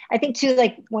to it, I think too,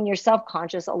 like when you're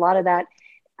self-conscious, a lot of that,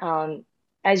 um,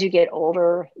 as you get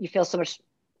older, you feel so much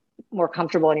more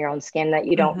comfortable in your own skin that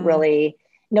you don't Mm-hmm. really,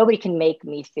 nobody can make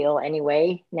me feel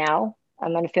anyway now.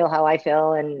 I'm going to feel how I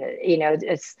feel. And,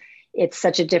 it's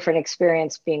such a different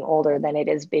experience being older than it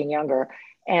is being younger.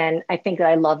 And I think that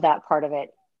I love that part of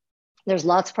it. There's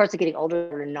lots of parts of getting older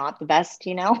that are not the best,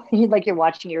 like you're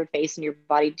watching your face and your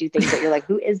body do things that you're like,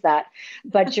 who is that?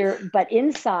 But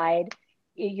inside,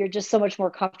 you're just so much more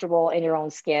comfortable in your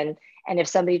own skin. And if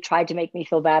somebody tried to make me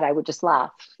feel bad, I would just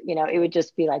laugh. It would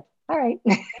just be like, all right,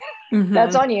 that's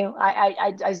Mm-hmm. on you.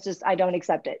 I don't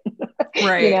accept it. you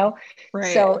Right. know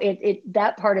Right. so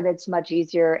that part of it's much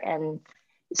easier. And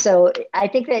so I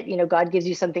think that God gives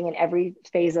you something in every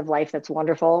phase of life that's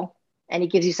wonderful, and he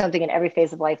gives you something in every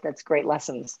phase of life that's great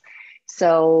lessons.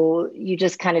 So you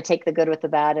just kind of take the good with the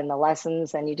bad and the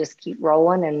lessons, and you just keep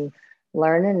rolling and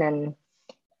learning,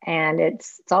 and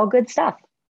it's all good stuff.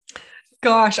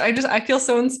 Gosh, I feel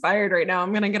so inspired right now.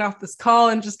 I'm going to get off this call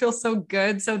and just feel so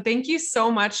good. So thank you so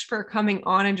much for coming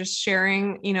on and just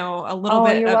sharing, a little Oh,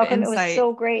 bit you're of welcome. It was insight.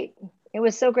 so great. It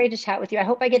was so great to chat with you. I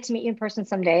hope I get to meet you in person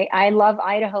someday. I love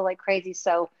Idaho like crazy.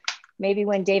 So maybe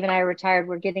when Dave and I are retired,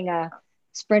 we're getting a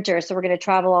Sprinter. So we're going to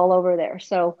travel all over there.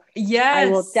 So I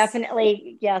will Yes,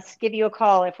 definitely, yes, give you a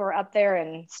call if we're up there,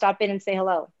 and stop in and say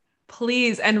hello.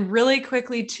 please. And really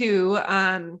quickly too,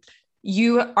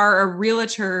 you are a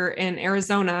realtor in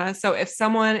Arizona. So if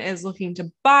someone is looking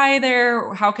to buy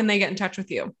there, how can they get in touch with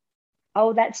you?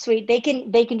 Oh, that's sweet. They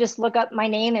can just look up my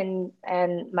name,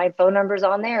 and my phone number's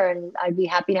on there, and I'd be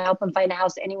happy to help them find a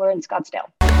house anywhere in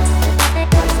Scottsdale.